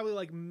Carbondale, it was probably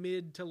like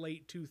mid to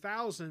late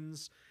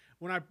 2000s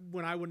when I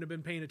wouldn't have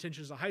been paying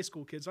attention as a high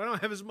school kid. So I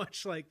don't have as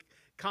much like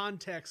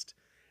context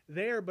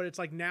there, but it's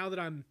like now that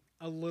I'm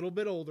a little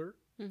bit older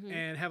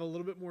and have a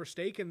little bit more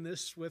stake in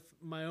this with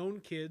my own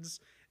kids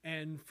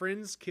and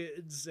friends'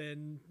 kids,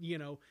 and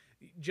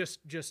just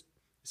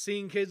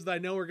seeing kids that I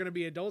know are going to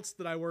be adults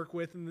that I work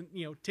with, and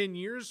 10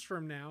 years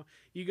from now,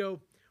 you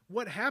go,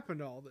 what happened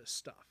to all this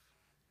stuff?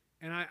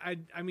 And I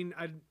mean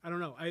I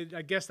don't know. I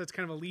guess that's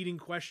kind of a leading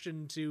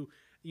question to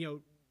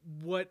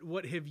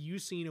what have you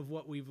seen of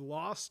what we've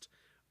lost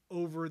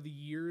over the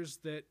years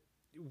that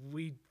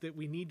we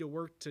need to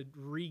work to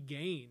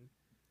regain,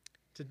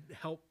 to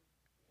help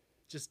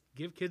just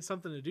give kids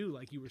something to do,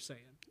 like you were saying.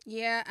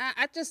 Yeah,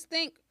 I just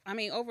think, I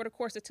mean, over the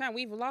course of time,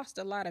 we've lost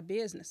a lot of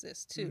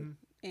businesses too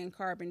in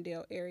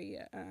Carbondale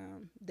area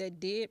that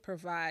did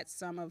provide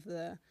some of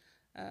the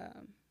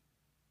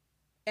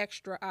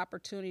extra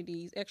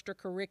opportunities,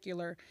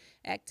 extracurricular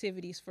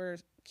activities for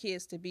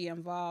kids to be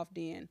involved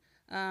in.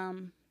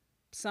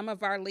 Some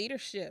of our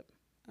leadership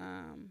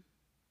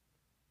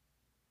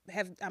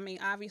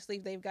obviously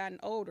they've gotten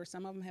older.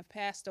 Some of them have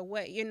passed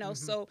away,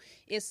 so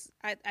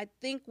I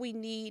think we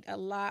need a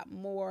lot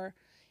more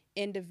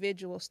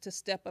individuals to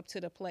step up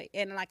to the plate.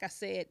 And like I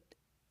said,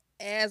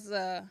 as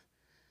a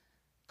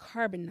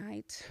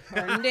Carbonite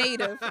or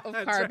native of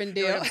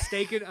Carbondale.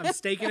 I'm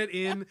staking it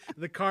in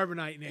the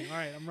Carbonite name. All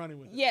right, I'm running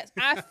with it. Yes,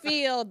 I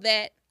feel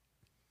that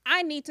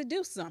I need to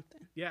do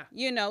something. Yeah.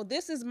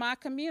 This is my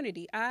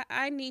community.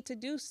 I need to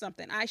do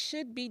something. I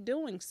should be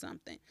doing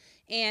something.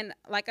 And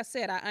like I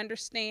said, I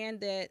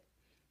understand that,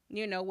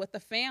 with the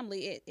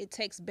family, it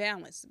takes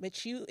balance.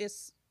 But you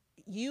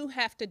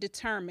have to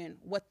determine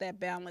what that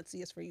balance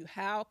is for you.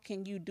 How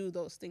can you do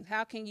those things?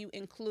 How can you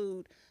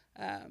include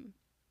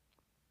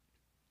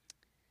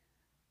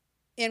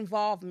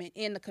involvement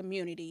in the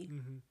community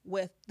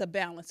with the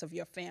balance of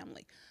your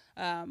family?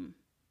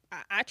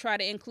 I try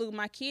to include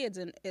my kids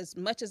in as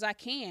much as I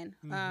can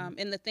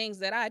in the things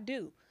that I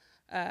do.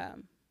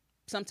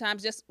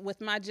 Sometimes just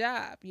with my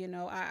job,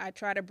 I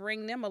try to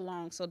bring them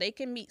along so they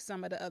can meet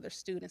some of the other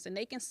students and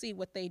they can see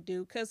what they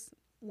do. Because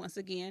once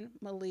again,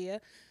 Malia,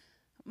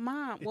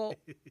 Mom, well,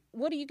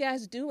 what do you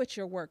guys do at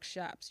your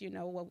workshops?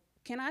 Well,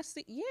 can I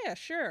see? Yeah,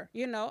 sure.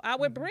 I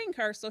would bring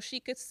her so she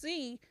could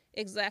see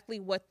exactly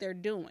what they're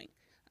doing,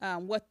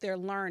 what they're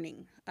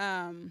learning.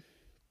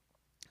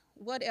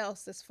 What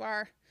else as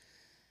far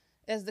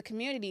as the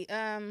community?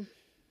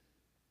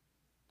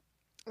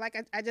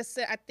 Like I just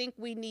said, I think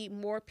we need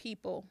more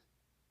people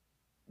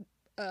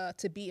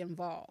to be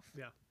involved.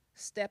 Yeah.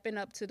 Stepping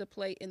up to the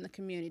plate in the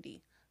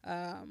community.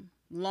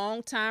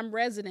 Longtime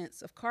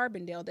residents of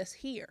Carbondale that's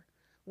here.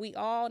 We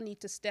all need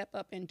to step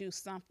up and do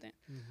something.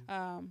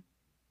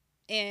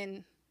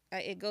 And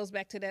it goes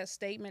back to that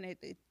statement,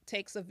 it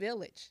takes a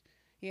village.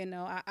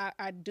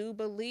 I do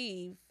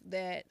believe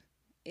that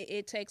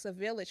it takes a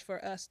village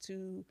for us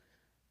to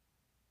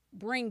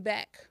bring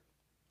back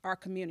our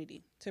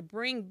community, to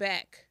bring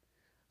back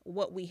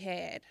what we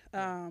had.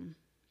 I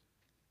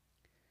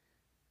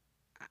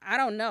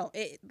don't know.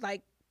 It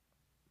like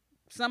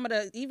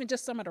even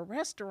just some of the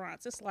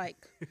restaurants, it's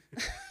like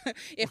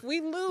if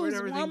we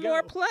lose one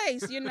more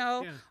place,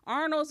 yeah.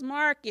 Arnold's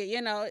Market,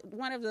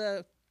 one of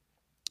the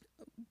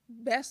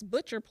best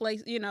butcher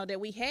place, that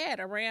we had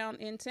around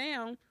in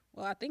town.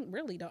 Well, I think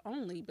really the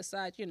only,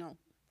 besides,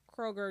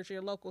 Kroger's,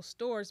 your local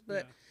stores,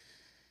 but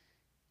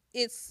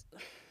it's,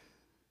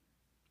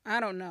 I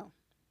don't know.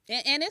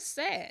 And it's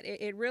sad.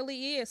 It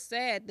really is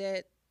sad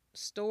that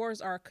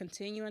stores are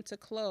continuing to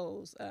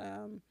close.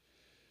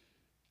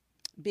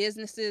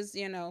 Businesses,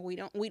 we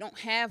don't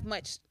have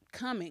much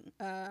coming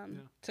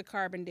to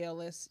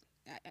Carbondale. As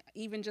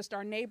even just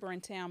our neighbor in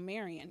town,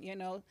 Marion,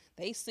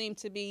 they seem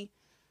to be,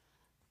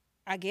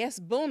 I guess,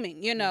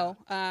 booming,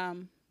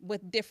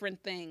 with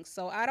different things.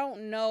 So I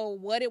don't know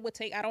what it would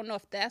take. I don't know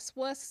if that's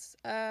what's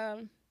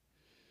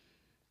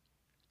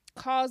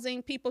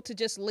causing people to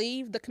just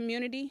leave the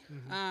community.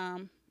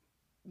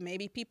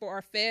 Maybe people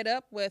are fed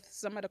up with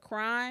some of the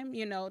crime,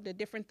 the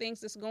different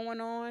things that's going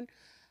on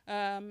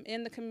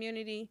in the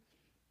community.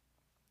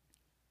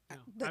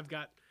 I've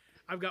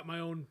got my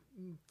own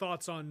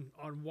thoughts on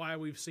why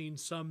we've seen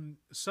some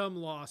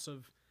loss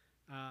of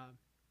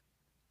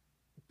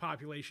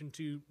population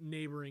to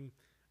neighboring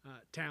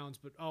towns,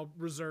 but I'll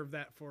reserve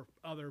that for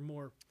other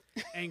more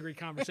angry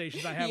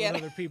conversations I have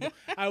with other people.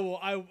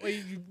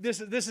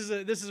 This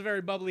is a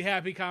very bubbly,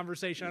 happy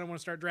conversation. I don't want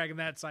to start dragging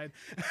that side.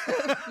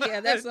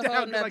 Yeah, that's a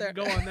whole nother like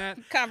go on that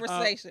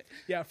conversation.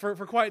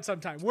 For quite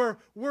some time.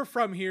 We're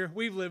from here.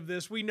 We've lived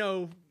this. We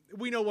know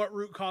what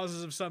root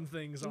causes of some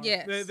things are.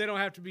 Yes. They don't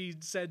have to be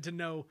said to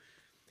know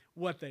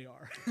what they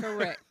are.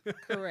 Correct.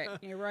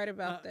 You're right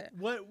about that.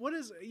 What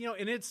is,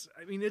 and it's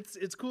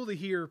cool to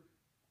hear,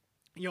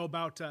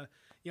 about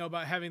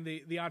having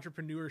the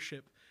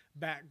entrepreneurship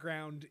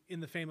background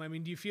in the family. I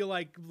mean, do you feel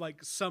like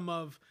some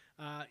of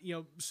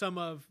your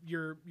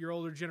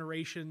older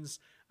generations,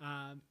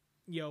 kind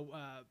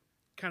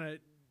of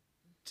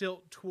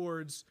tilt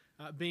towards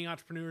being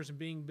entrepreneurs and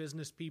being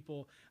business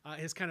people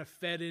has kind of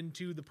fed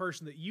into the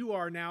person that you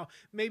are now?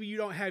 Maybe you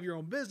don't have your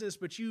own business,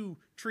 but you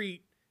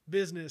treat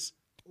business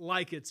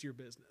like it's your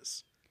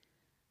business.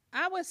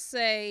 I would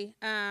say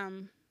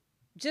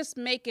just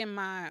making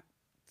my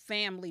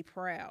family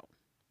proud,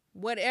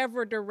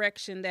 whatever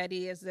direction that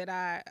is that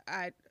I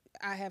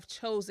have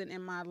chosen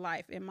in my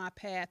life, in my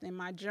path, in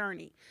my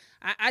journey.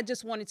 I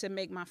just wanted to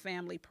make my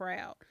family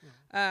proud.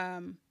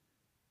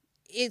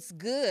 It's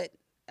good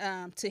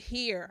to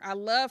hear. I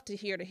love to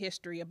hear the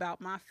history about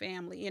my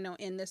family,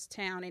 in this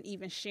town, and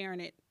even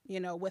sharing it,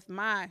 with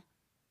my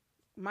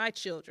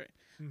children.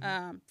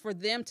 For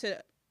them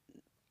to,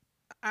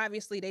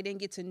 obviously they didn't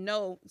get to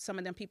know some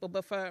of them people,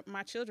 but for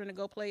my children to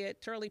go play at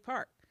Turley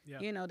Park,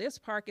 this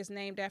park is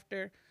named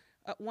after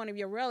one of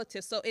your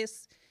relatives. So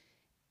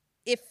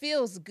it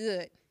feels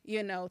good,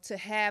 to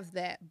have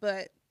that.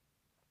 But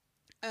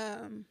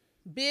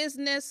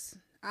business,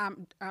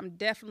 I'm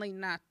definitely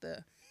not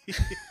the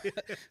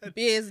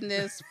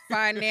business,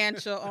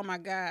 financial. Oh my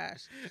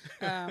gosh.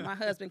 My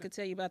husband could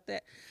tell you about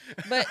that.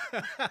 But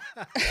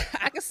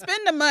I can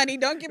spend the money,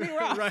 don't get me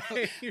wrong.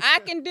 Right. I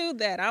can do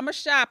that. I'm a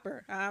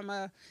shopper. I'm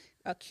a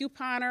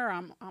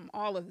couponer. I'm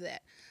all of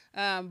that.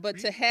 But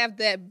to have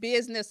that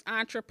business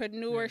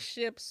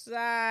entrepreneurship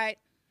side,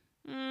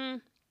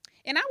 and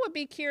I would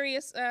be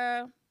curious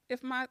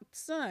if my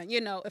son,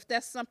 if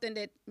that's something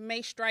that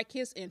may strike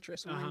his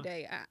interest one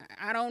day.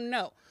 I don't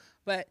know.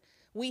 But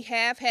we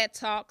have had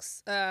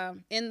talks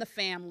in the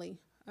family,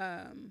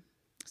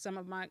 some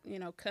of my,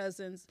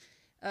 cousins,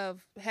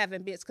 of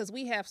having bits, because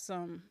we have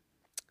some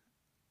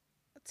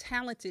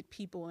talented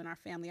people in our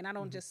family. And I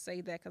don't just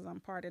say that because I'm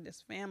part of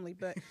this family,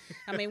 but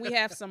I mean, we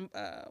have some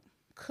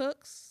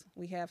cooks.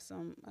 We have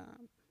some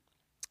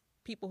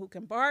people who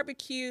can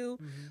barbecue.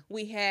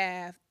 We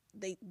have,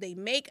 they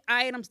make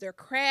items. They're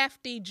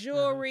crafty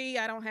jewelry.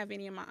 I don't have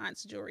any of my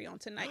aunt's jewelry on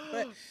tonight,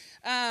 but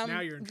now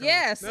you're in trouble.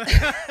 Yes.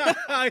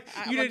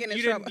 You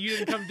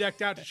didn't come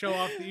decked out to show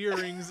off the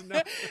earrings.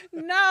 No,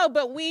 no,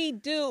 but we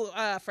do.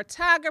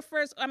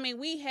 Photographers. I mean,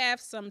 we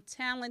have some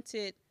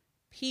talented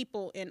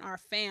people in our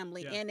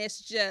family, and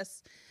it's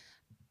just,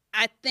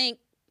 I think,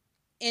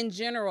 in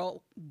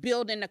general,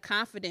 building the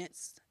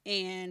confidence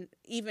and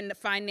even the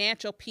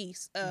financial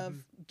piece of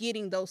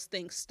getting those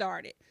things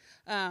started.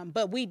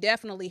 But we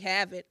definitely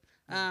have it.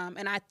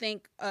 And I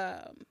think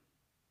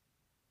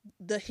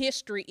the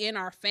history in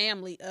our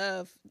family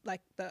of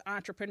like the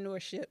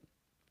entrepreneurship,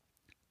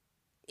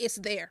 it's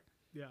there.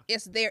 Yeah.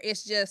 It's there.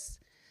 It's just,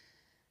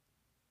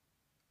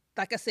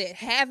 like I said,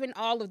 having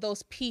all of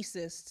those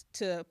pieces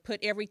to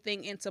put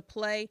everything into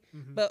play.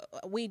 But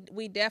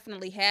we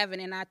definitely have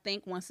it. And I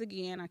think, once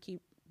again, I keep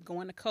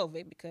going to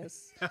COVID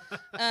because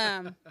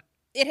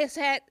it has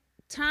had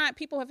time.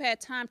 People have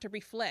had time to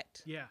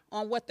reflect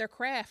on what their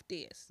craft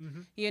is,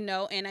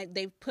 and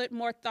they've put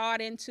more thought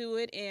into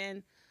it.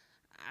 And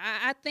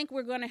I think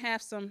we're going to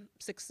have some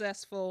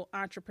successful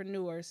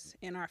entrepreneurs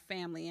in our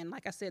family. And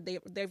like I said,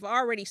 they've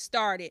already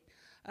started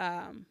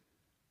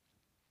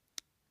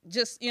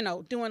just,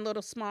 doing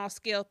little small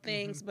scale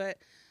things. But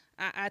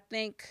I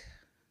think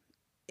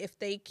if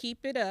they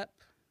keep it up,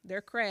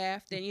 their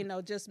craft,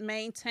 and, just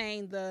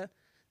maintain the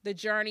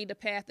journey, the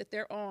path that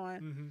they're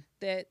on,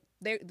 that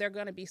they're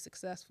going to be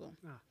successful.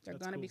 They're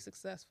going to be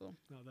successful.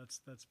 No,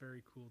 that's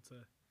very cool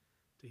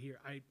to hear.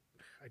 I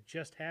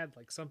just had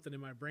like something in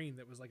my brain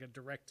that was like a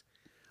direct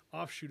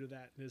offshoot of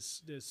that, and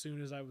as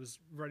soon as I was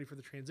ready for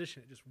the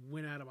transition, it just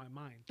went out of my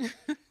mind.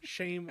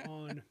 Shame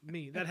on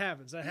me. That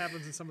happens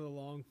in some of the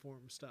long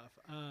form stuff.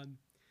 Oh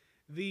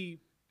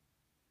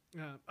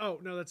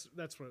no,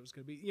 that's what it was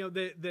going to be.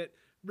 That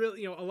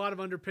really, a lot of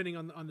underpinning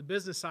on the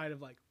business side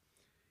of like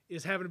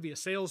is having to be a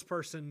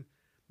salesperson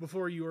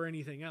before you are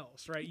anything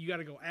else, right? You got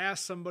to go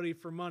ask somebody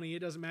for money. It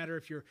doesn't matter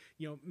if you're,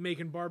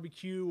 making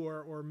barbecue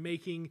or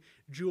making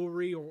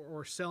jewelry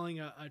or selling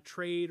a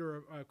trade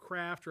or a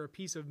craft or a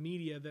piece of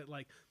media, that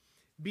like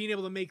being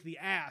able to make the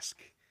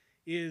ask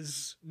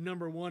is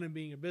number one in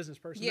being a business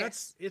person.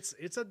 Yes.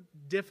 It's a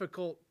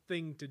difficult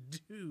thing to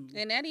do.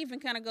 And that even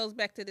kind of goes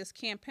back to this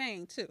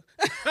campaign too.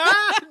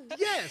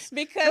 Yes.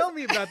 Because tell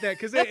me about that,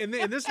 because and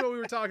this is what we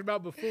were talking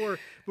about before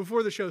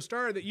the show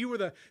started, that you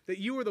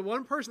were the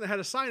one person that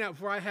had a sign out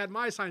before I had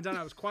my sign done.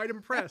 I was quite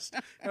impressed.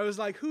 I was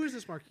like, who is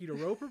this Marquita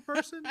Roper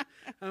person?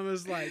 I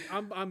was like,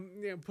 I'm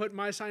putting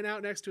my sign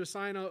out next to a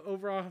sign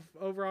over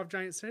off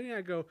Giant City.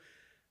 I go,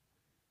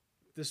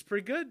 this is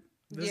pretty good.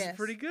 This is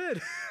pretty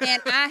good.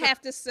 And I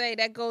have to say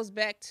that goes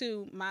back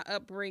to my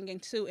upbringing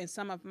too, and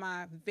some of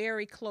my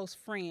very close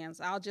friends.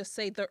 I'll just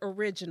say the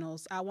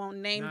originals. I won't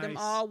name them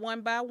all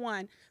one by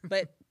one,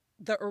 but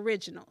the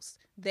originals.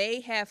 They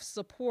have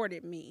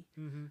supported me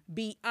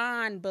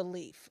beyond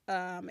belief,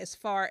 as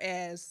far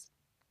as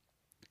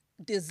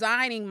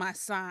designing my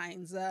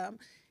signs,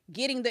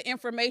 getting the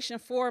information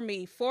for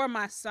me for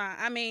my sign.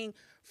 I mean,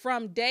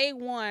 from day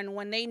one,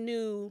 when they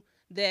knew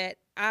that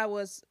I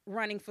was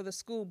running for the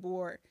school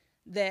board,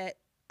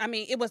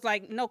 it was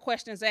like no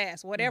questions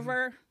asked.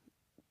 Whatever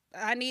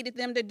I needed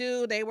them to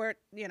do, they were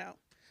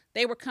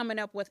coming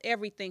up with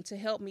everything to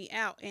help me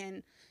out.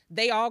 And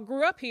they all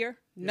grew up here.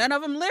 None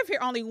of them live here.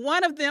 Only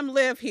one of them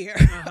live here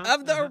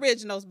of the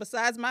originals,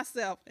 besides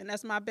myself. And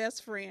that's my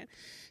best friend.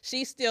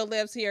 She still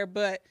lives here,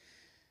 but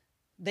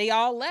they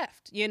all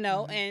left,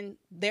 and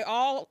they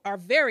all are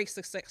very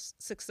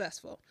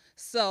successful.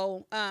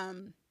 So,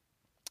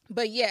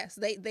 but yes,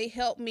 they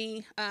helped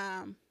me.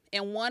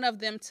 And one of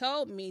them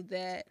told me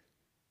that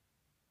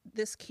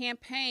this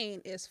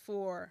campaign is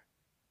for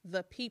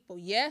the people.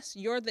 Yes,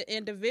 you're the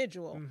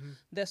individual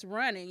that's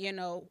running, in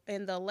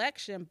the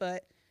election,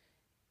 but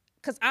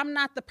because I'm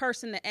not the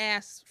person to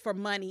ask for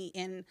money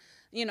and,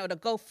 to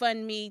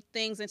GoFundMe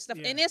things and stuff.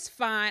 Yeah. And it's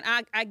fine.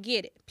 I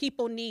get it.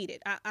 People need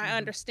it. I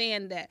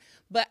understand that.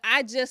 But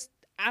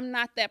I'm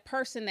not that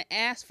person to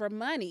ask for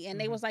money. And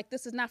they was like,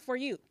 this is not for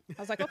you.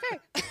 I was like, okay.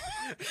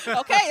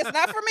 Okay, it's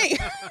not for me.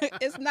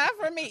 It's not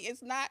for me.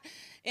 It's not.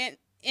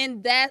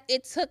 And that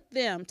it took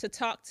them to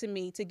talk to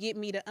me to get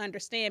me to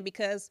understand,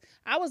 because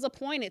I was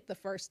appointed the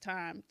first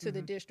time to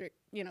the district,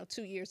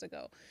 2 years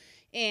ago.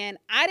 And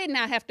I did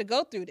not have to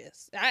go through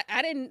this.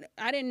 I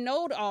didn't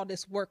know all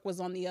this work was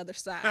on the other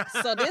side.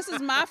 So this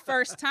is my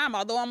first time,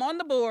 although I'm on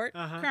the board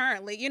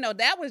currently.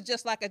 That was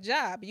just like a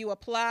job. You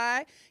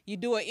apply, you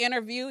do an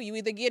interview, you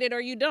either get it or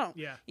you don't.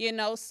 Yeah.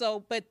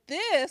 So, but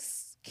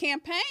this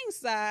campaign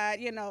side,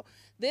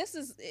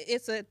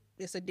 it's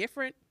a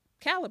different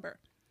caliber.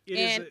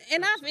 And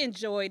I've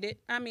enjoyed it.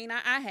 I mean,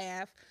 I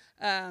have.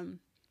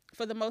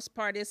 For the most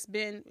part, it's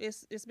been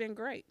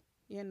great.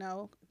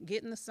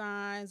 Getting the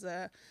signs.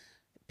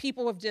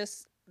 People have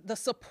just the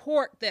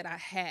support that I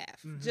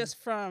have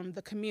just from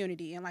the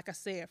community, and like I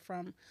said,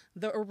 from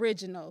the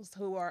originals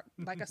who are,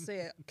 like I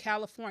said,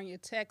 California,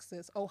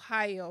 Texas,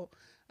 Ohio,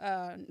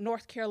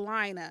 North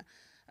Carolina,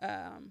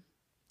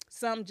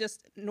 some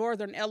just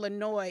Northern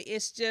Illinois.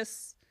 It's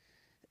just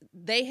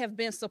they have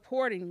been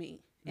supporting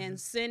me and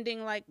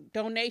sending like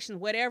donations,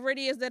 whatever it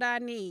is that I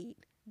need.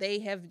 They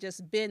have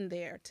just been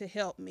there to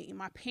help me.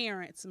 My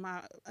parents,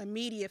 my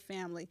immediate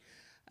family,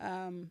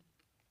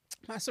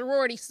 my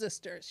sorority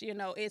sisters,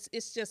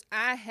 it's just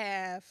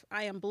I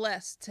am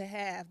blessed to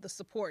have the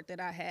support that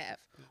I have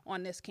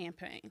on this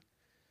campaign.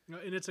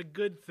 And it's a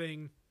good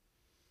thing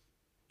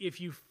if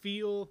you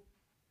feel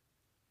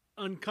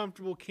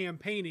uncomfortable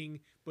campaigning,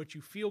 but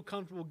you feel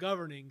comfortable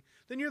governing,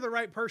 then you're the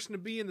right person to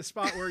be in the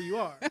spot where you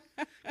are.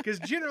 Because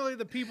generally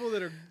the people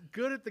that are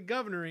good at the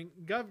governing,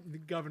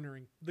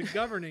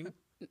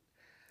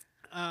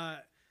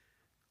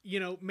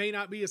 may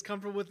not be as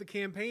comfortable with the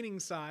campaigning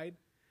side,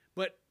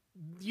 but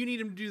you need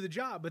them to do the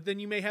job. But then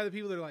you may have the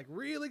people that are like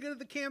really good at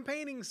the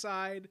campaigning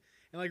side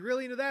and like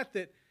really into that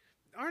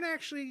aren't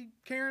actually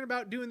caring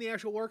about doing the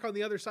actual work on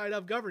the other side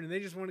of governing. They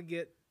just want to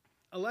get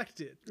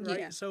elected, right?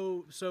 Yeah.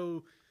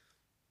 So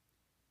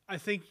I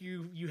think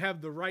you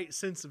have the right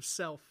sense of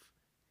self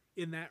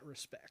in that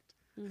respect.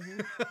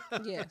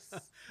 Yes.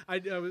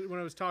 When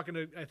I was talking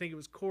to, I think it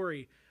was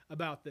Corey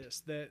about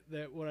this, that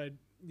what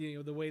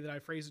the way that I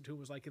phrased it to him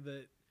was like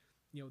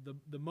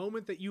the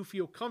moment that you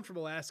feel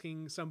comfortable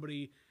asking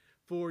somebody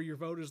for your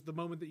vote is the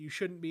moment that you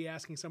shouldn't be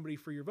asking somebody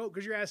for your vote,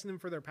 because you're asking them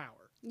for their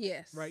power.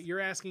 Yes. Right? You're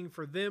asking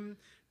for them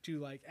to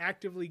like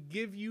actively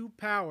give you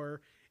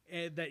power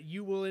that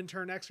you will in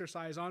turn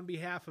exercise on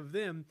behalf of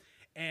them.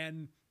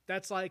 And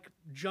that's like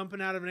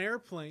jumping out of an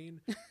airplane,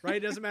 right?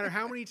 It doesn't matter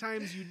how many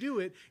times you do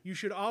it. You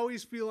should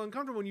always feel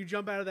uncomfortable when you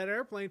jump out of that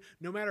airplane,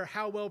 no matter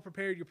how well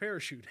prepared your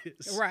parachute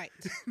is. Right.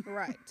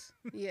 Right.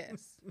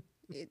 Yes.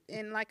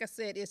 And like I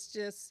said, it's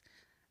just,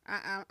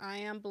 I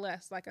am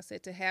blessed, like I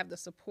said, to have the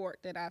support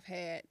that I've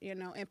had, you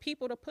know, and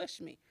people to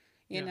push me,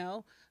 you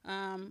know.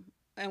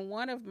 And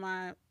one of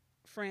my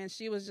friends,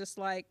 she was just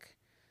like,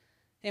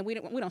 and we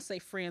don't say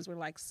friends, we're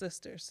like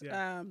sisters,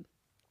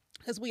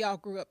 because we all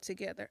grew up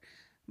together.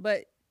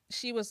 But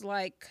she was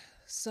like,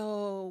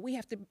 so we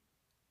have to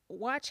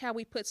watch how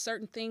we put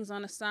certain things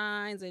on the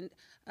signs, and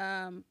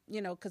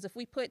you know, because if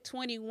we put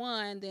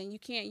 21, then you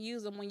can't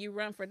use them when you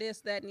run for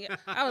this, that, and the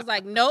other. I was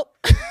like, nope.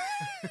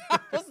 I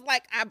was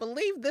like, I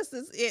believe this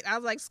is it. I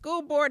was like,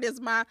 school board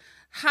is my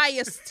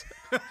highest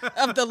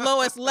of the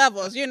lowest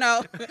levels, you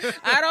know.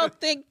 I don't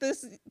think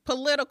this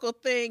political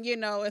thing, you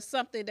know, is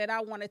something that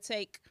I want to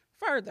take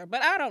further,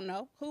 but I don't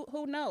know.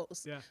 Who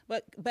knows? Yeah.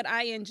 But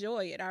I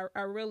enjoy it.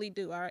 I really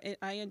do.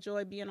 I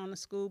enjoy being on the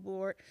school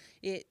board.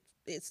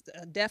 It's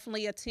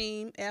definitely a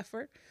team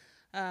effort,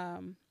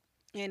 and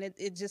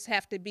it just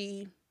have to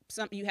be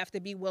something you have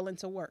to be willing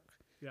to work.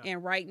 Yeah.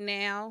 And right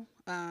now,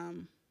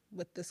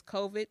 with this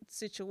COVID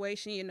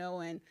situation, you know,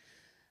 and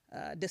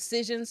big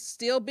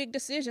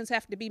decisions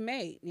have to be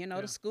made. You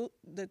know,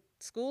 the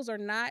schools are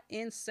not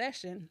in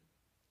session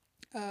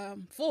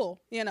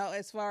full, you know,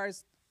 as far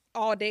as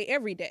all day,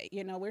 every day.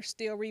 You know, we're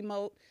still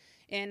remote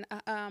and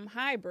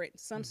hybrid.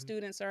 Some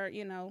students are,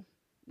 you know,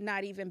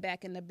 not even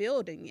back in the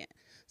building yet.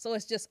 So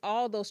it's just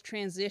all those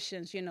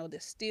transitions, you know,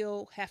 that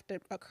still have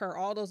to occur.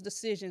 All those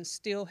decisions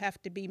still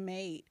have to be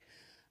made.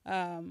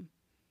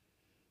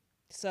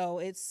 So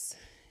it's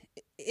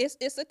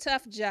a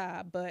tough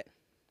job, but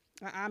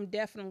I'm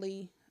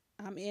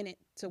in it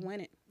to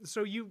win it.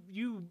 So you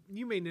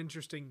made an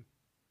interesting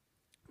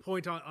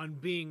point on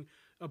being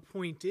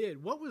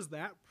appointed. What was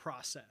that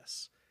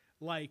process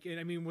like? And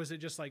I mean, was it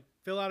just like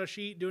fill out a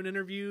sheet, do an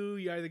interview,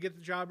 you either get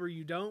the job or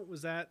you don't?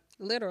 Was that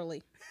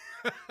literally?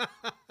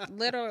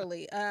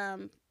 Literally.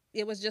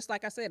 It was just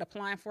like I said,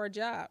 applying for a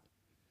job.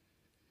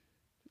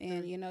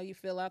 And you know, you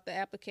fill out the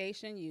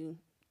application, you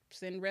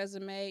send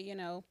resume, you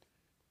know,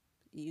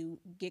 you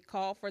get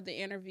called for the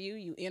interview,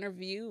 you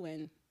interview,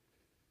 and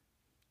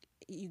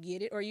you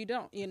get it or you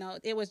don't. You know,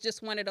 it was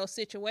just one of those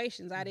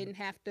situations. I didn't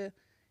have to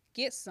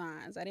get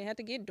signs. I didn't have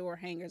to get door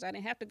hangers. I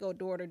didn't have to go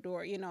door to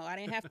door. You know, I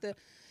didn't have to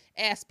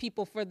ask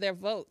people for their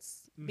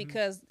votes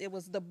because it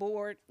was the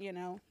board, you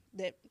know,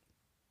 that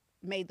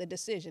made the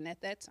decision at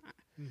that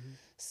time.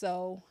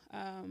 So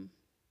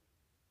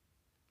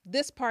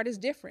this part is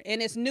different,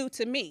 and it's new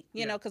to me,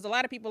 you know, because a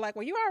lot of people are like,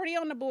 well, you're already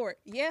on the board.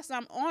 Yes,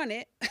 I'm on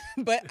it,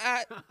 but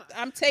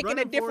I'm taking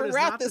a different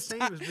route this time.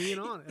 Running for it is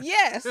not the same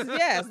as being on it.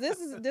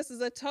 Yes. This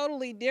is a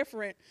totally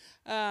different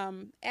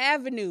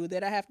avenue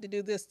that I have to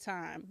do this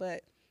time.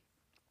 But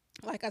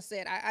like I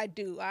said, I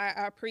do.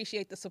 I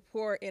appreciate the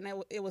support, and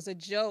it was a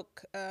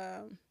joke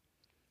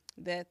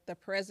that the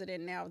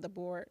president now of the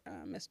board,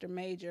 Mr.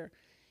 Major,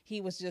 he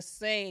was just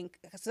saying,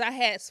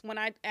 because when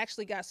I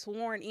actually got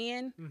sworn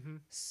in,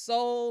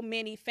 so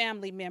many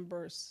family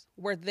members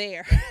were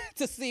there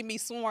to see me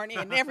sworn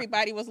in.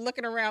 Everybody was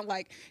looking around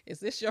like,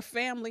 is this your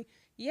family?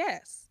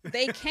 Yes,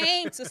 they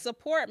came to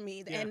support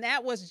me. Yeah. And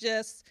that was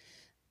just,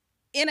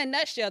 in a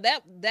nutshell,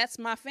 that's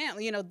my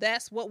family. You know,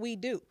 that's what we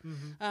do.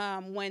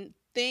 When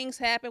things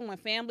happen, when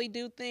family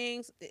do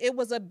things, it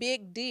was a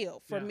big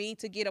deal for me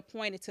to get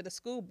appointed to the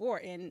school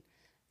board. And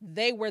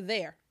they were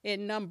there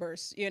in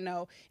numbers, you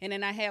know. And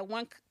then I had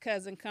one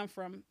cousin come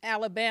from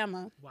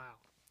Alabama. Wow.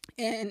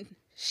 And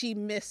she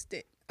missed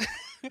it.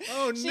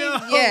 Oh, no.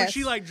 Yes. Was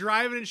she like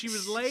driving and she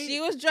was late? She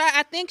was driving.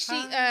 I think she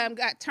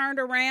got turned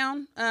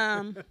around.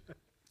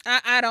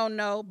 I don't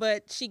know,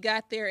 but she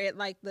got there at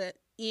like the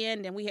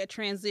end and we had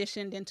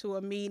transitioned into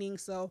a meeting.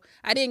 So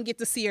I didn't get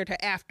to see her till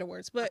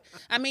afterwards. But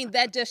I mean,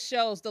 that just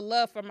shows the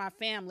love for my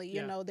family.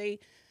 You know, they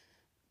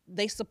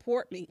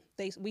support me.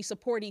 We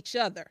support each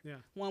other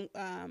when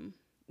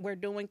we're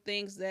doing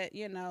things that,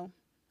 you know,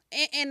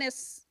 and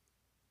it's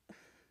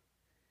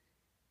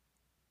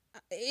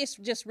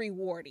just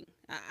rewarding.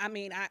 I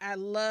mean, I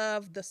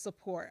love the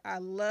support. I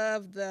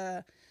love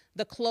the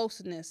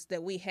closeness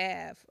that we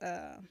have.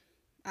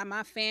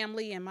 My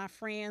family and my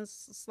friends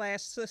 /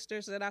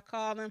 sisters that I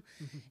call them,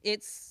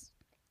 it's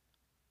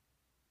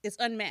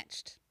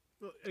unmatched.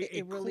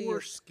 It really core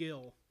is.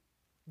 Skill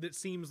that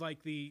seems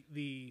like the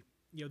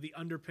you know, the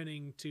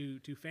underpinning to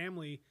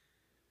family,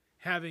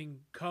 having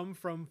come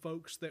from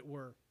folks that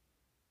were,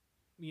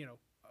 you know,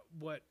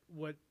 what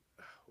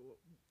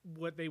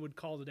they would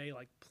call today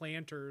like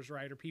planters,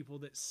 right, or people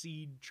that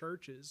seed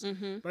churches.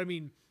 But I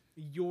mean,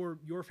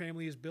 your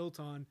family is built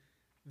on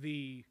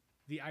the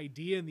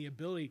idea and the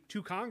ability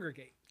to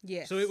congregate.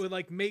 Yes. So it would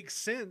like make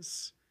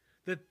sense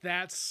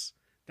that's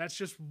That's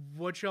just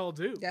what y'all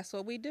do. That's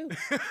what we do.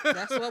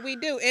 That's what we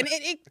do. And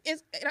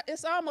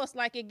it's almost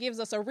like it gives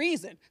us a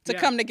reason to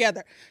come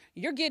together.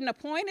 You're getting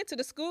appointed to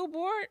the school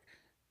board.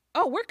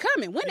 Oh, we're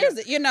coming. When is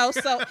it? You know,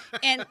 so,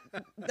 and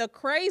the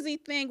crazy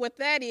thing with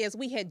that is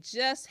we had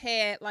just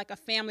had like a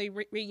family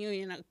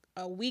reunion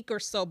a week or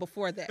so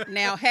before that.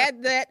 Now,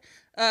 had that,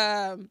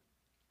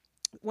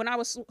 when I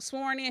was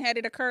sworn in, had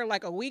it occurred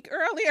like a week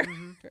earlier,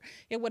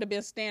 it would have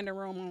been standing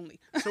room only.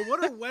 So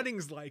what are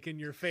weddings like in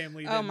your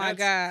family? Then? Oh my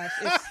gosh.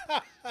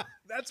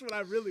 That's what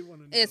I really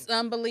want to know. It's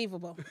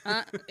unbelievable.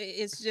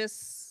 It's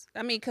just,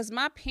 I mean, because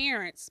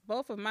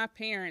both of my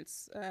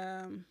parents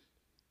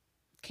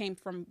came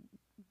from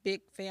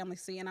big family.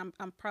 See, and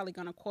I'm probably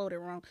going to quote it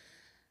wrong.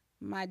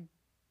 My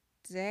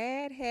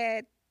dad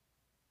had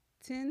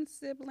 10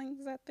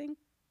 siblings, I think.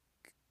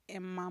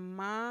 And my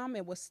mom,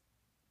 it was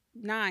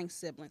 9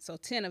 siblings, so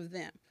 10 of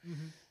them.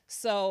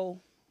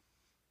 So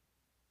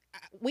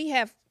we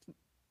have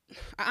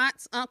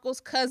aunts, uncles,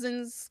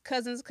 cousins.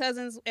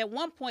 At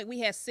one point, we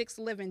had 6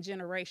 living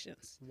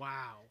generations.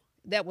 Wow.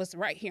 That was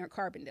right here in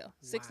Carbondale.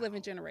 6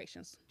 living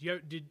generations.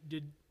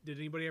 Did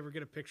anybody ever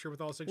get a picture with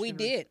all 6? We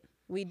did.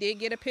 We did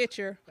get a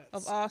picture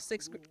of all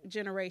 6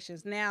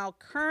 generations. Now,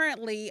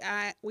 currently,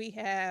 we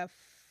have,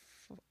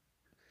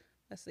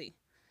 let's see,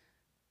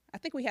 I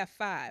think we have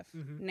 5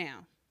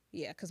 now.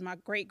 Yeah, because my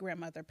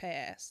great-grandmother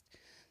passed.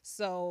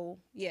 So,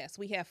 yes,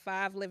 we have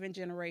 5 living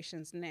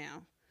generations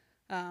now,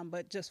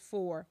 but just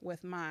 4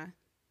 with my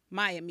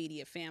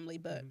immediate family.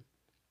 But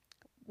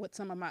with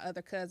some of my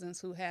other cousins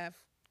who have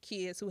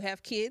kids,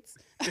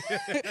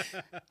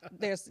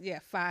 there's,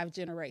 5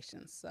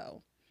 generations.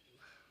 So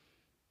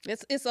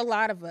it's a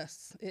lot of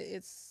us.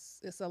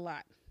 It's a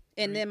lot.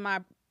 And then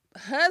my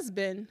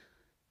husband,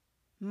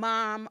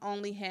 mom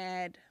only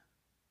had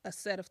a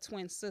set of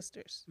twin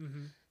sisters.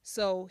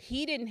 So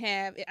he didn't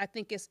have, I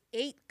think it's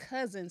 8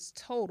 cousins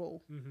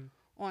total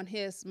on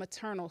his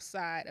maternal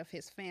side of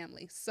his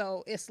family.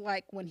 So it's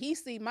like when he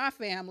see my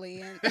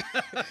family, and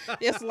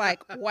it's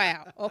like,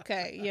 wow,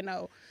 okay, you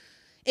know.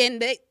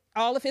 And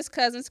all of his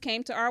cousins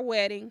came to our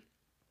wedding,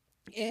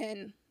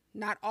 and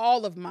not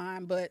all of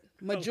mine, but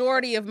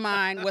majority of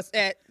mine was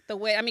at the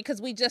wedding. I mean,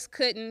 because we just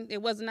couldn't,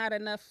 it was not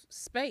enough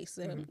space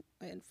and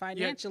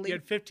financially. You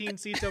had 15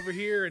 seats over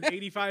here and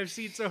 85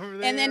 seats over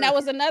there. And then that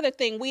was another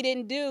thing. We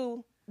didn't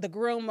do the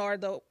groom or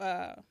the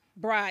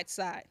bride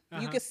side.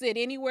 You could sit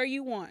anywhere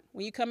you want.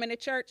 When you come into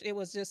church, it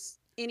was just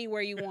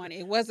anywhere you want.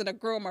 It wasn't a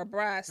groom or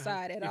bride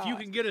side at all. If you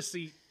can get a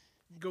seat,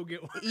 go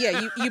get one.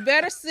 Yeah, you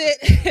better sit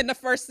in the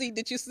first seat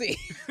that you see.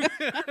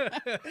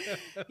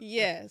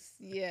 Yes.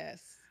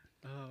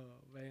 Oh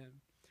man.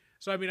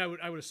 So I mean,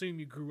 I would assume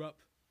you grew up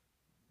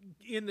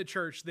in the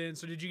church then.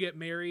 So did you get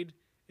married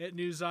at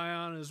New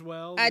Zion as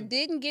well? I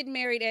didn't get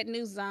married at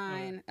New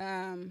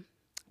Zion.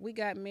 We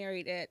got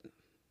married at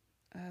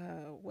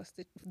what's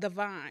the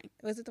Vine?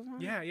 Was it the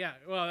Vine? Yeah.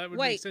 Well, that would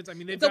make sense. I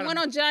mean, they've the got one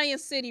on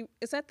Giant City.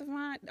 Is that the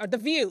Vine or the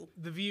View?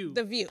 The View.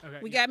 The View. Okay,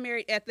 we got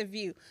married at the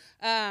View.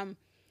 And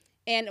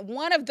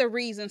one of the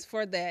reasons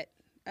for that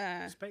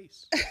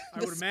space. I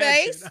the would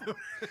space, imagine.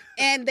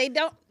 and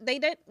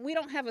we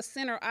don't have a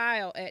center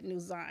aisle at New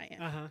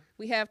Zion.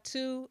 We have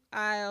 2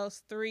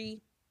 aisles,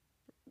 3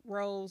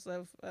 rows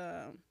of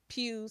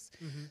pews.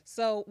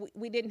 So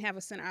we didn't have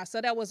a center aisle. So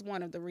that was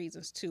one of the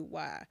reasons too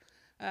why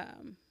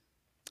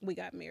we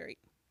got married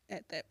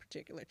at that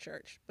particular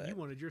church. But you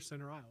wanted your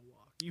center aisle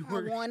walk.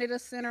 I wanted a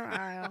center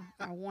aisle.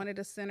 I wanted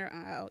a center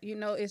aisle. You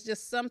know, it's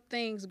just some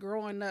things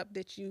growing up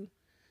that you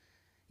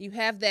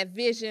have that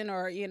vision,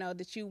 or you know,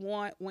 that you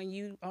want when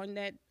you on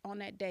that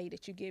day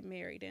that you get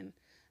married, and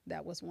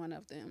that was one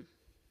of them.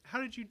 How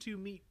did you 2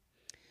 meet?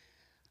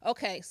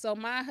 Okay, so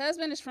my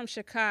husband is from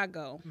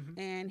Chicago,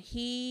 and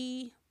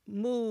he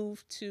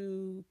moved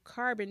to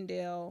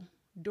Carbondale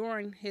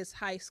during his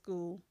high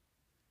school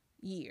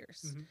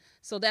years.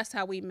 So that's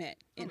how we met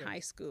in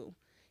high school,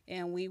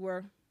 and we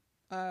were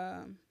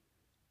off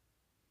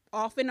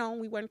and on.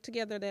 We weren't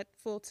together that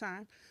full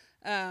time,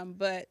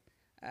 but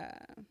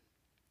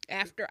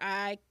after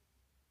I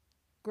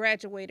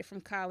graduated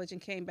from college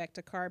and came back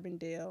to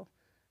Carbondale,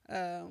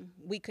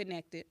 we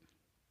connected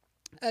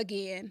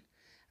again,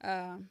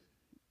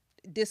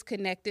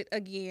 disconnected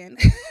again.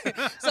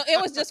 So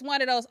it was just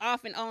one of those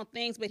off and on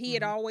things, but he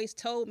had always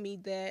told me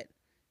that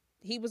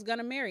he was going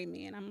to marry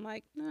me. And I'm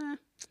like, nah,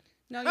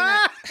 no, you're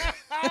not.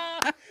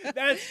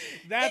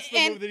 That's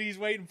the move that he's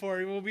waiting for.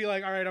 He will be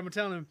like, all right, I'm going to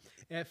tell him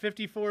at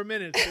 54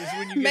 minutes is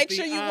when you make get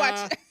sure you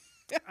watch.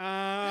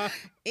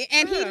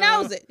 And he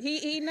knows it.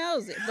 He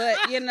knows it.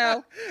 But, you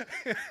know,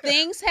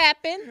 things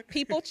happen.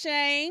 People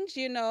change,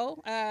 you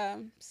know.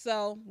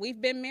 So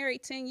we've been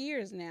married 10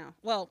 years now.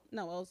 Well,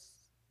 no,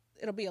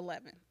 it'll be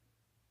 11.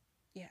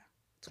 Yeah.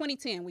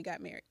 2010 we got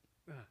married.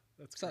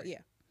 That's so, great. yeah.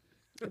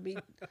 It'll be,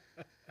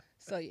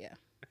 so, yeah.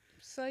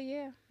 So,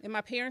 yeah. And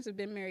my parents have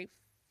been married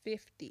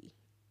 50.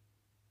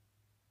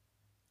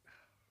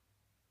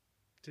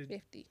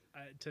 50.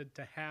 To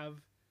have...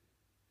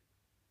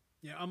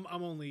 Yeah,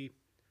 I'm only...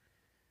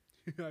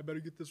 I better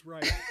get this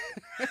right.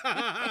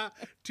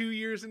 2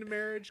 years into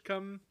marriage,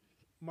 come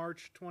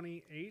March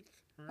 28th.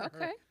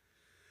 Okay.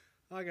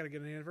 Oh, I got to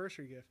get an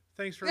anniversary gift.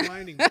 Thanks for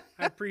reminding me.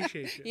 I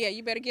appreciate you. Yeah,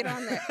 you better get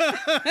on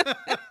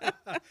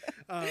that.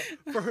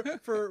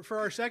 For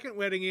our second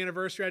wedding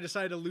anniversary, I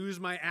decided to lose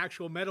my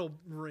actual metal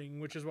ring,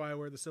 which is why I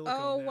wear the silicone.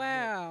 Oh,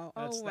 now.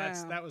 wow.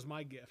 That was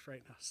my gift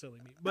right now. Silly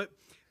me. But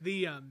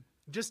the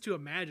just to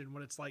imagine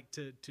what it's like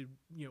to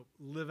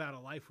live out a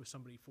life with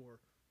somebody for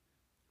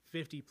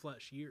 50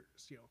 plus years.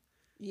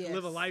 Yes. To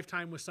live a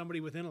lifetime with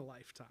somebody within a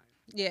lifetime.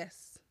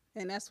 Yes,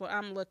 and that's what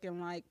I'm looking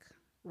like.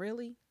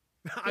 Really?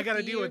 I got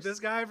to deal with this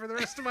guy for the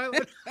rest of my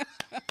life.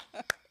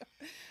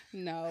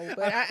 No,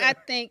 but I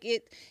think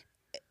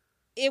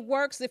it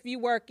works if you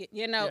work it.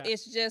 Yeah.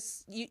 It's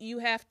just you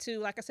have to,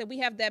 like I said, we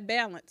have that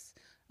balance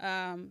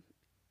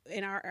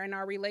in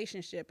our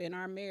relationship, in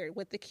our marriage,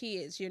 with the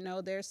kids.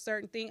 There's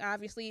certain things.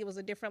 Obviously, it was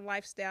a different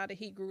lifestyle that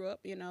he grew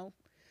up.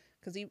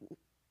 Because he,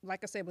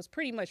 like I said, was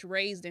pretty much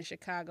raised in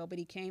Chicago, but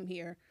he came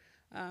here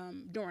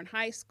during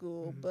high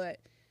school. Mm-hmm. But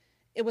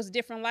it was a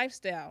different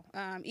lifestyle.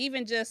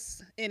 Even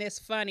just, and it's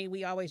funny,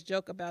 we always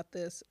joke about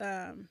this.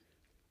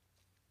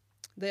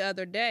 The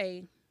other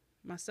day,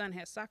 my son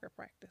had soccer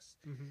practice.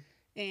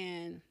 Mm-hmm.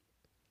 And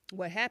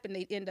what happened,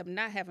 they ended up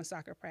not having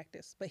soccer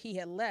practice, but he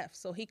had left.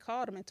 So he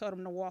called him and told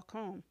him to walk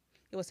home.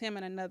 It was him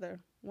and another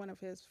one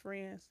of his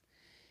friends.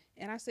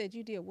 And I said,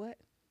 "You did what?"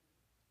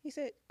 He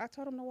said, "I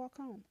told him to walk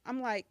home."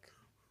 I'm like,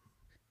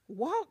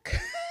 walk?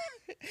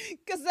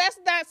 Because that's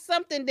not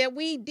something that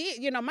we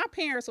did. My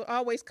parents would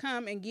always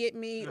come and get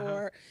me,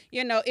 or,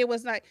 it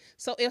was like,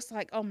 so it's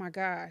like, oh my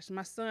gosh,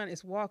 my son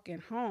is walking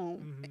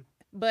home. Mm-hmm.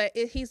 But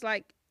he's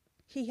like,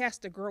 he has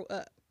to grow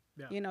up.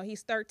 Yeah.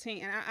 He's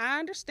 13. And I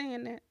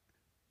understand that.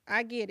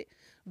 I get it.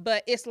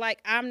 But it's like,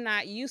 I'm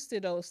not used to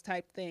those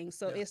type things.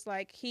 So it's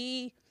like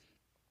he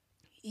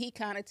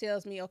kind of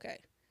tells me, okay,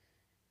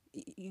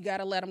 you got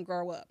to let him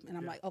grow up. And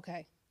I'm like,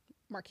 okay,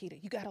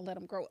 Marquita, you got to let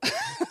him grow up.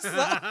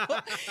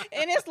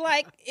 And it's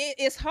like,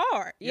 it's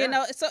hard,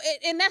 So,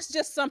 and that's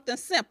just something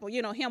simple,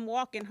 him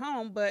walking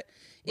home. But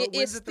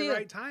when's it the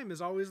right time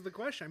is always the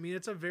question. I mean,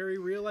 it's a very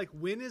real,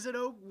 when is it,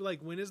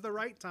 when is the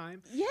right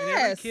time? Yes. And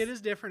every kid is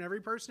different. Every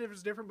person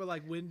is different.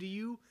 But when do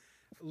you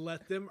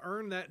let them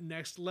earn that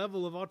next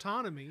level of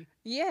autonomy?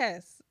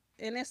 Yes.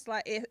 And it's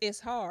like, it's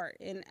hard.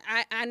 And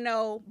I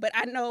know,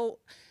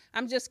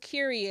 I'm just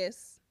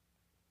curious,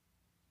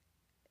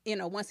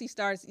 once he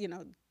starts,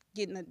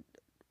 getting a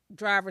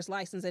driver's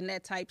license and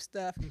that type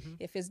stuff,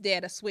 if his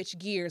dad will switch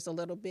gears a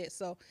little bit.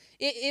 So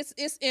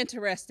it's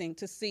interesting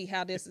to see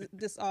how this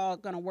all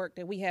gonna work,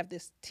 that we have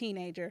this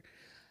teenager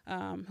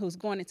who's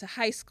going into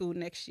high school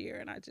next year.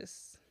 And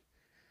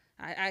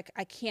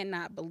I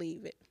cannot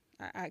believe it.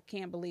 I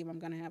can't believe I'm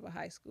gonna have a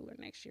high schooler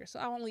next year. So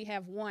I only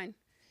have one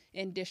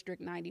in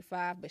District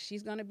 95, but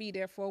she's gonna be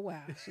there for a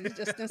while. She's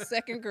just in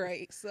second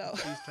grade. So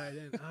she's tied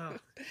in. Oh.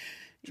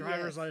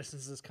 Driver's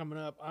license is coming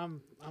up.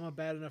 I'm a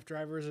bad enough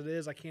driver as it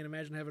is. I can't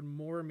imagine having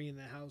more of me in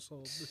the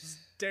household. This is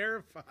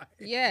terrifying.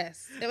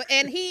 Yes,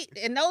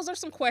 and those are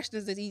some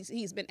questions that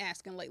he's been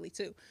asking lately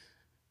too.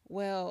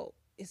 Well,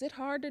 is it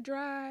hard to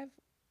drive?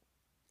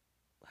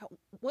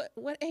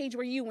 What age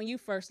were you when you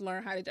first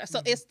learned how to drive?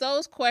 So it's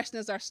those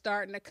questions are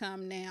starting to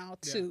come now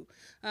too,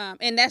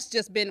 and that's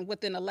just been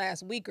within the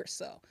last week or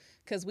so,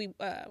 because we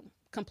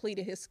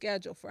completed his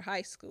schedule for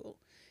high school,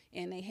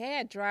 and they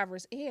had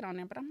driver's ed on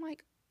there, but I'm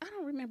like, I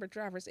don't remember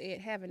driver's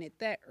ed having it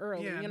that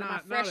early,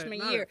 my freshman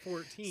year. Not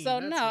at 14. So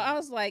no, I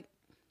was like,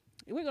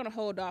 we're going to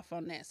hold off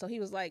on that. So he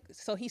was like,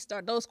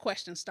 those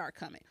questions start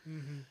coming.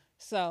 Mm-hmm.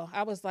 So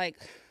I was like,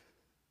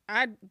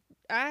 I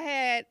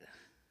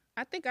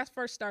think I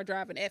first started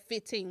driving at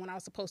 15 when I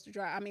was supposed to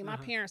drive. I mean, my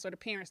parents are the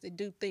parents that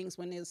do things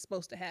when it's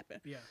supposed to happen.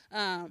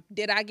 Yeah.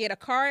 Did I get a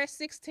car at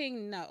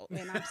 16? No.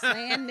 And I'm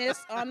saying this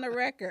on the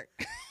record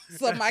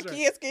so my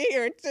kids can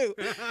hear it too.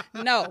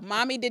 No,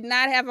 mommy did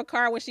not have a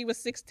car when she was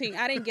 16.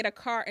 I didn't get a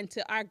car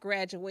until I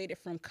graduated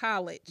from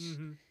college.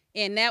 Mm-hmm.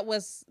 And that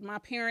was, my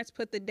parents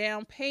put the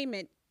down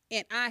payment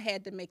and I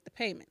had to make the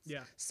payments.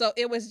 Yeah. So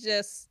it was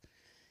just,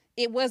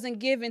 it wasn't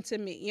given to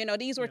me.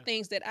 These were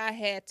things that I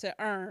had to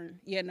earn,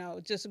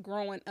 just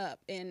growing up.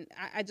 And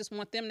I just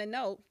want them to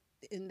know,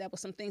 and that was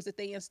some things that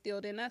they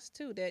instilled in us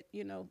too, that,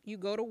 you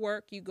go to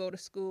work, you go to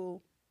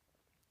school,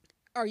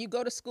 or you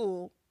go to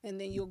school and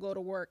then you'll go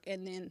to work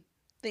and then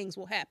things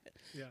will happen.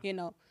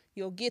 Yeah.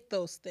 You'll get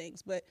those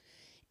things, but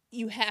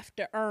you have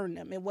to earn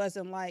them. It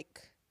wasn't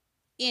like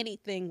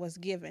anything was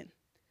given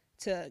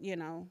to,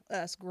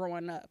 us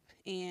growing up.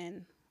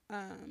 And,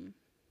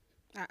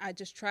 I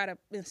just try to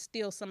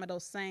instill some of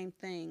those same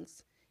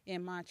things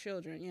in my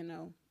children,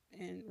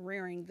 and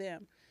rearing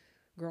them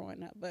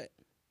growing up. But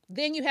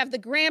then you have the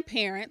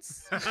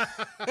grandparents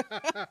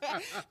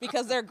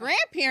because they're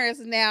grandparents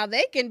now.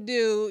 They can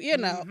do,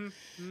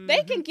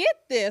 they can get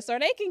this or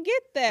they can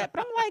get that.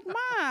 But I'm like,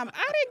 Mom,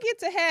 I didn't get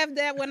to have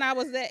that when I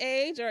was that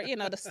age, or,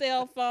 the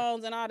cell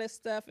phones and all this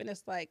stuff. And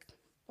it's like,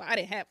 well,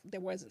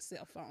 there wasn't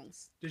cell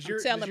phones. Does your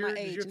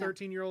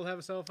 13-year-old have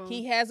a cell phone?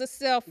 He has a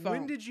cell phone.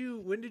 When did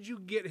you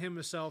get him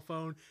a cell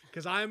phone?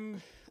 Because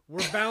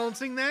we're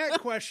balancing that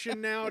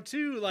question now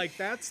too. Like,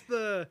 that's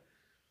the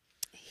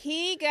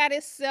He got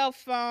his cell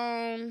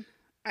phone,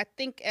 I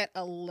think, at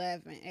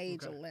 11,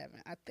 age Okay.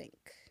 11, I think.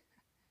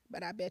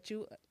 But I bet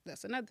you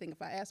that's another thing.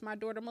 If I ask my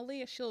daughter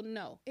Malia, she'll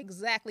know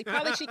exactly.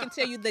 Probably she can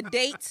tell you the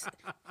dates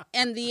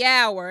and the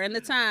hour and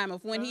the time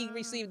of when he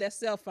received that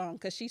cell phone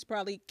because she's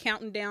probably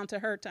counting down to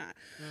her time.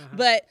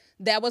 But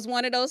that was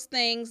one of those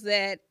things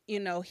that,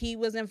 he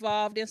was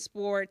involved in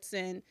sports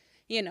and,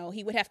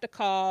 he would have to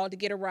call to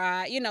get a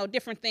ride,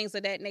 different things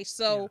of that nature.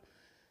 So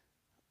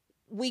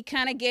we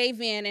kind of gave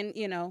in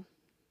and,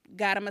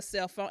 got him a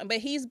cell phone.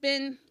 But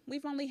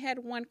we've only had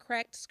one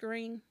cracked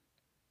screen.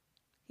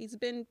 He's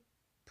been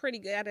pretty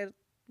good at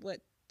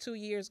 2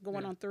 years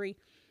going on 3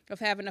 of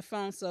having a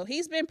phone, so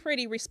he's been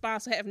pretty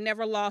responsible. Have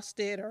never lost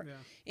it or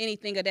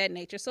anything of that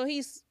nature, so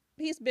he's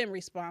been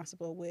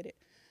responsible with it.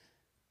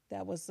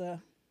 That was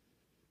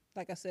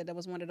like I said, that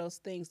was one of those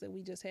things that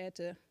we just had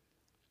to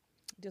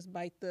just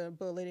bite the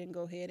bullet and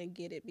go ahead and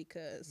get it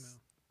because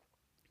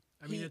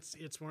I mean,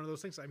 it's one of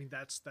those things. I mean,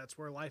 that's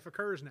where life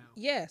occurs now.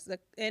 Yes,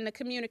 and the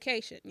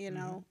communication,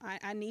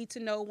 I need to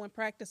know when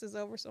practice is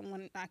over so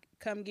when I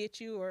come get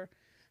you or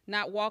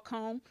not walk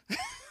home.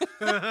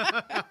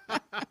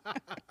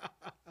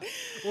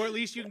 Or at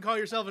least you can call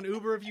yourself an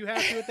Uber if you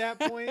have to at that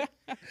point.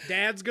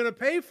 Dad's going to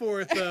pay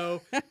for it,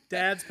 though.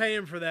 Dad's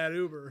paying for that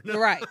Uber.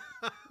 Right.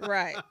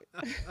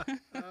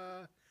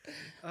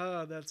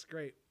 That's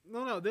great.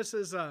 No, this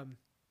is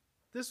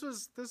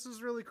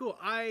really cool.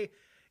 I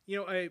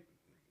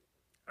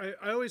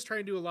always try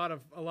and do a lot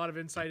of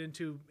insight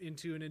into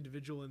an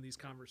individual in these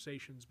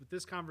conversations, but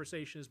this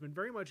conversation has been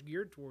very much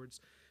geared towards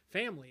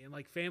family, and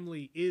like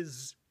family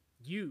is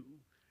you,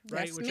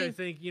 right? That's Which me. I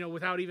think,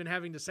 without even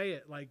having to say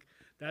it, like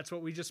that's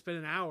what we just spent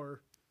an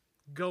hour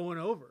going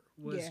over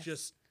was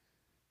just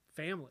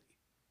family,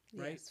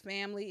 right? Yes,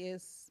 family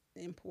is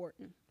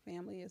important.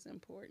 Family is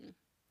important.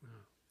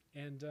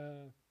 And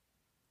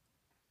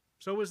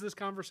so was this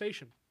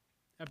conversation.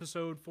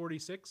 Episode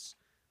 46,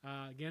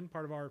 again,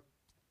 part of our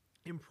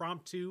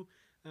impromptu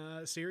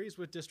series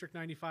with District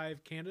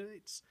 95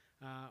 candidates,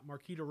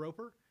 Marquita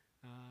Roper.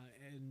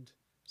 And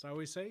as I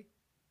always say,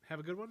 have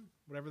a good one,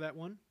 whatever that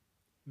one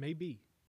may be.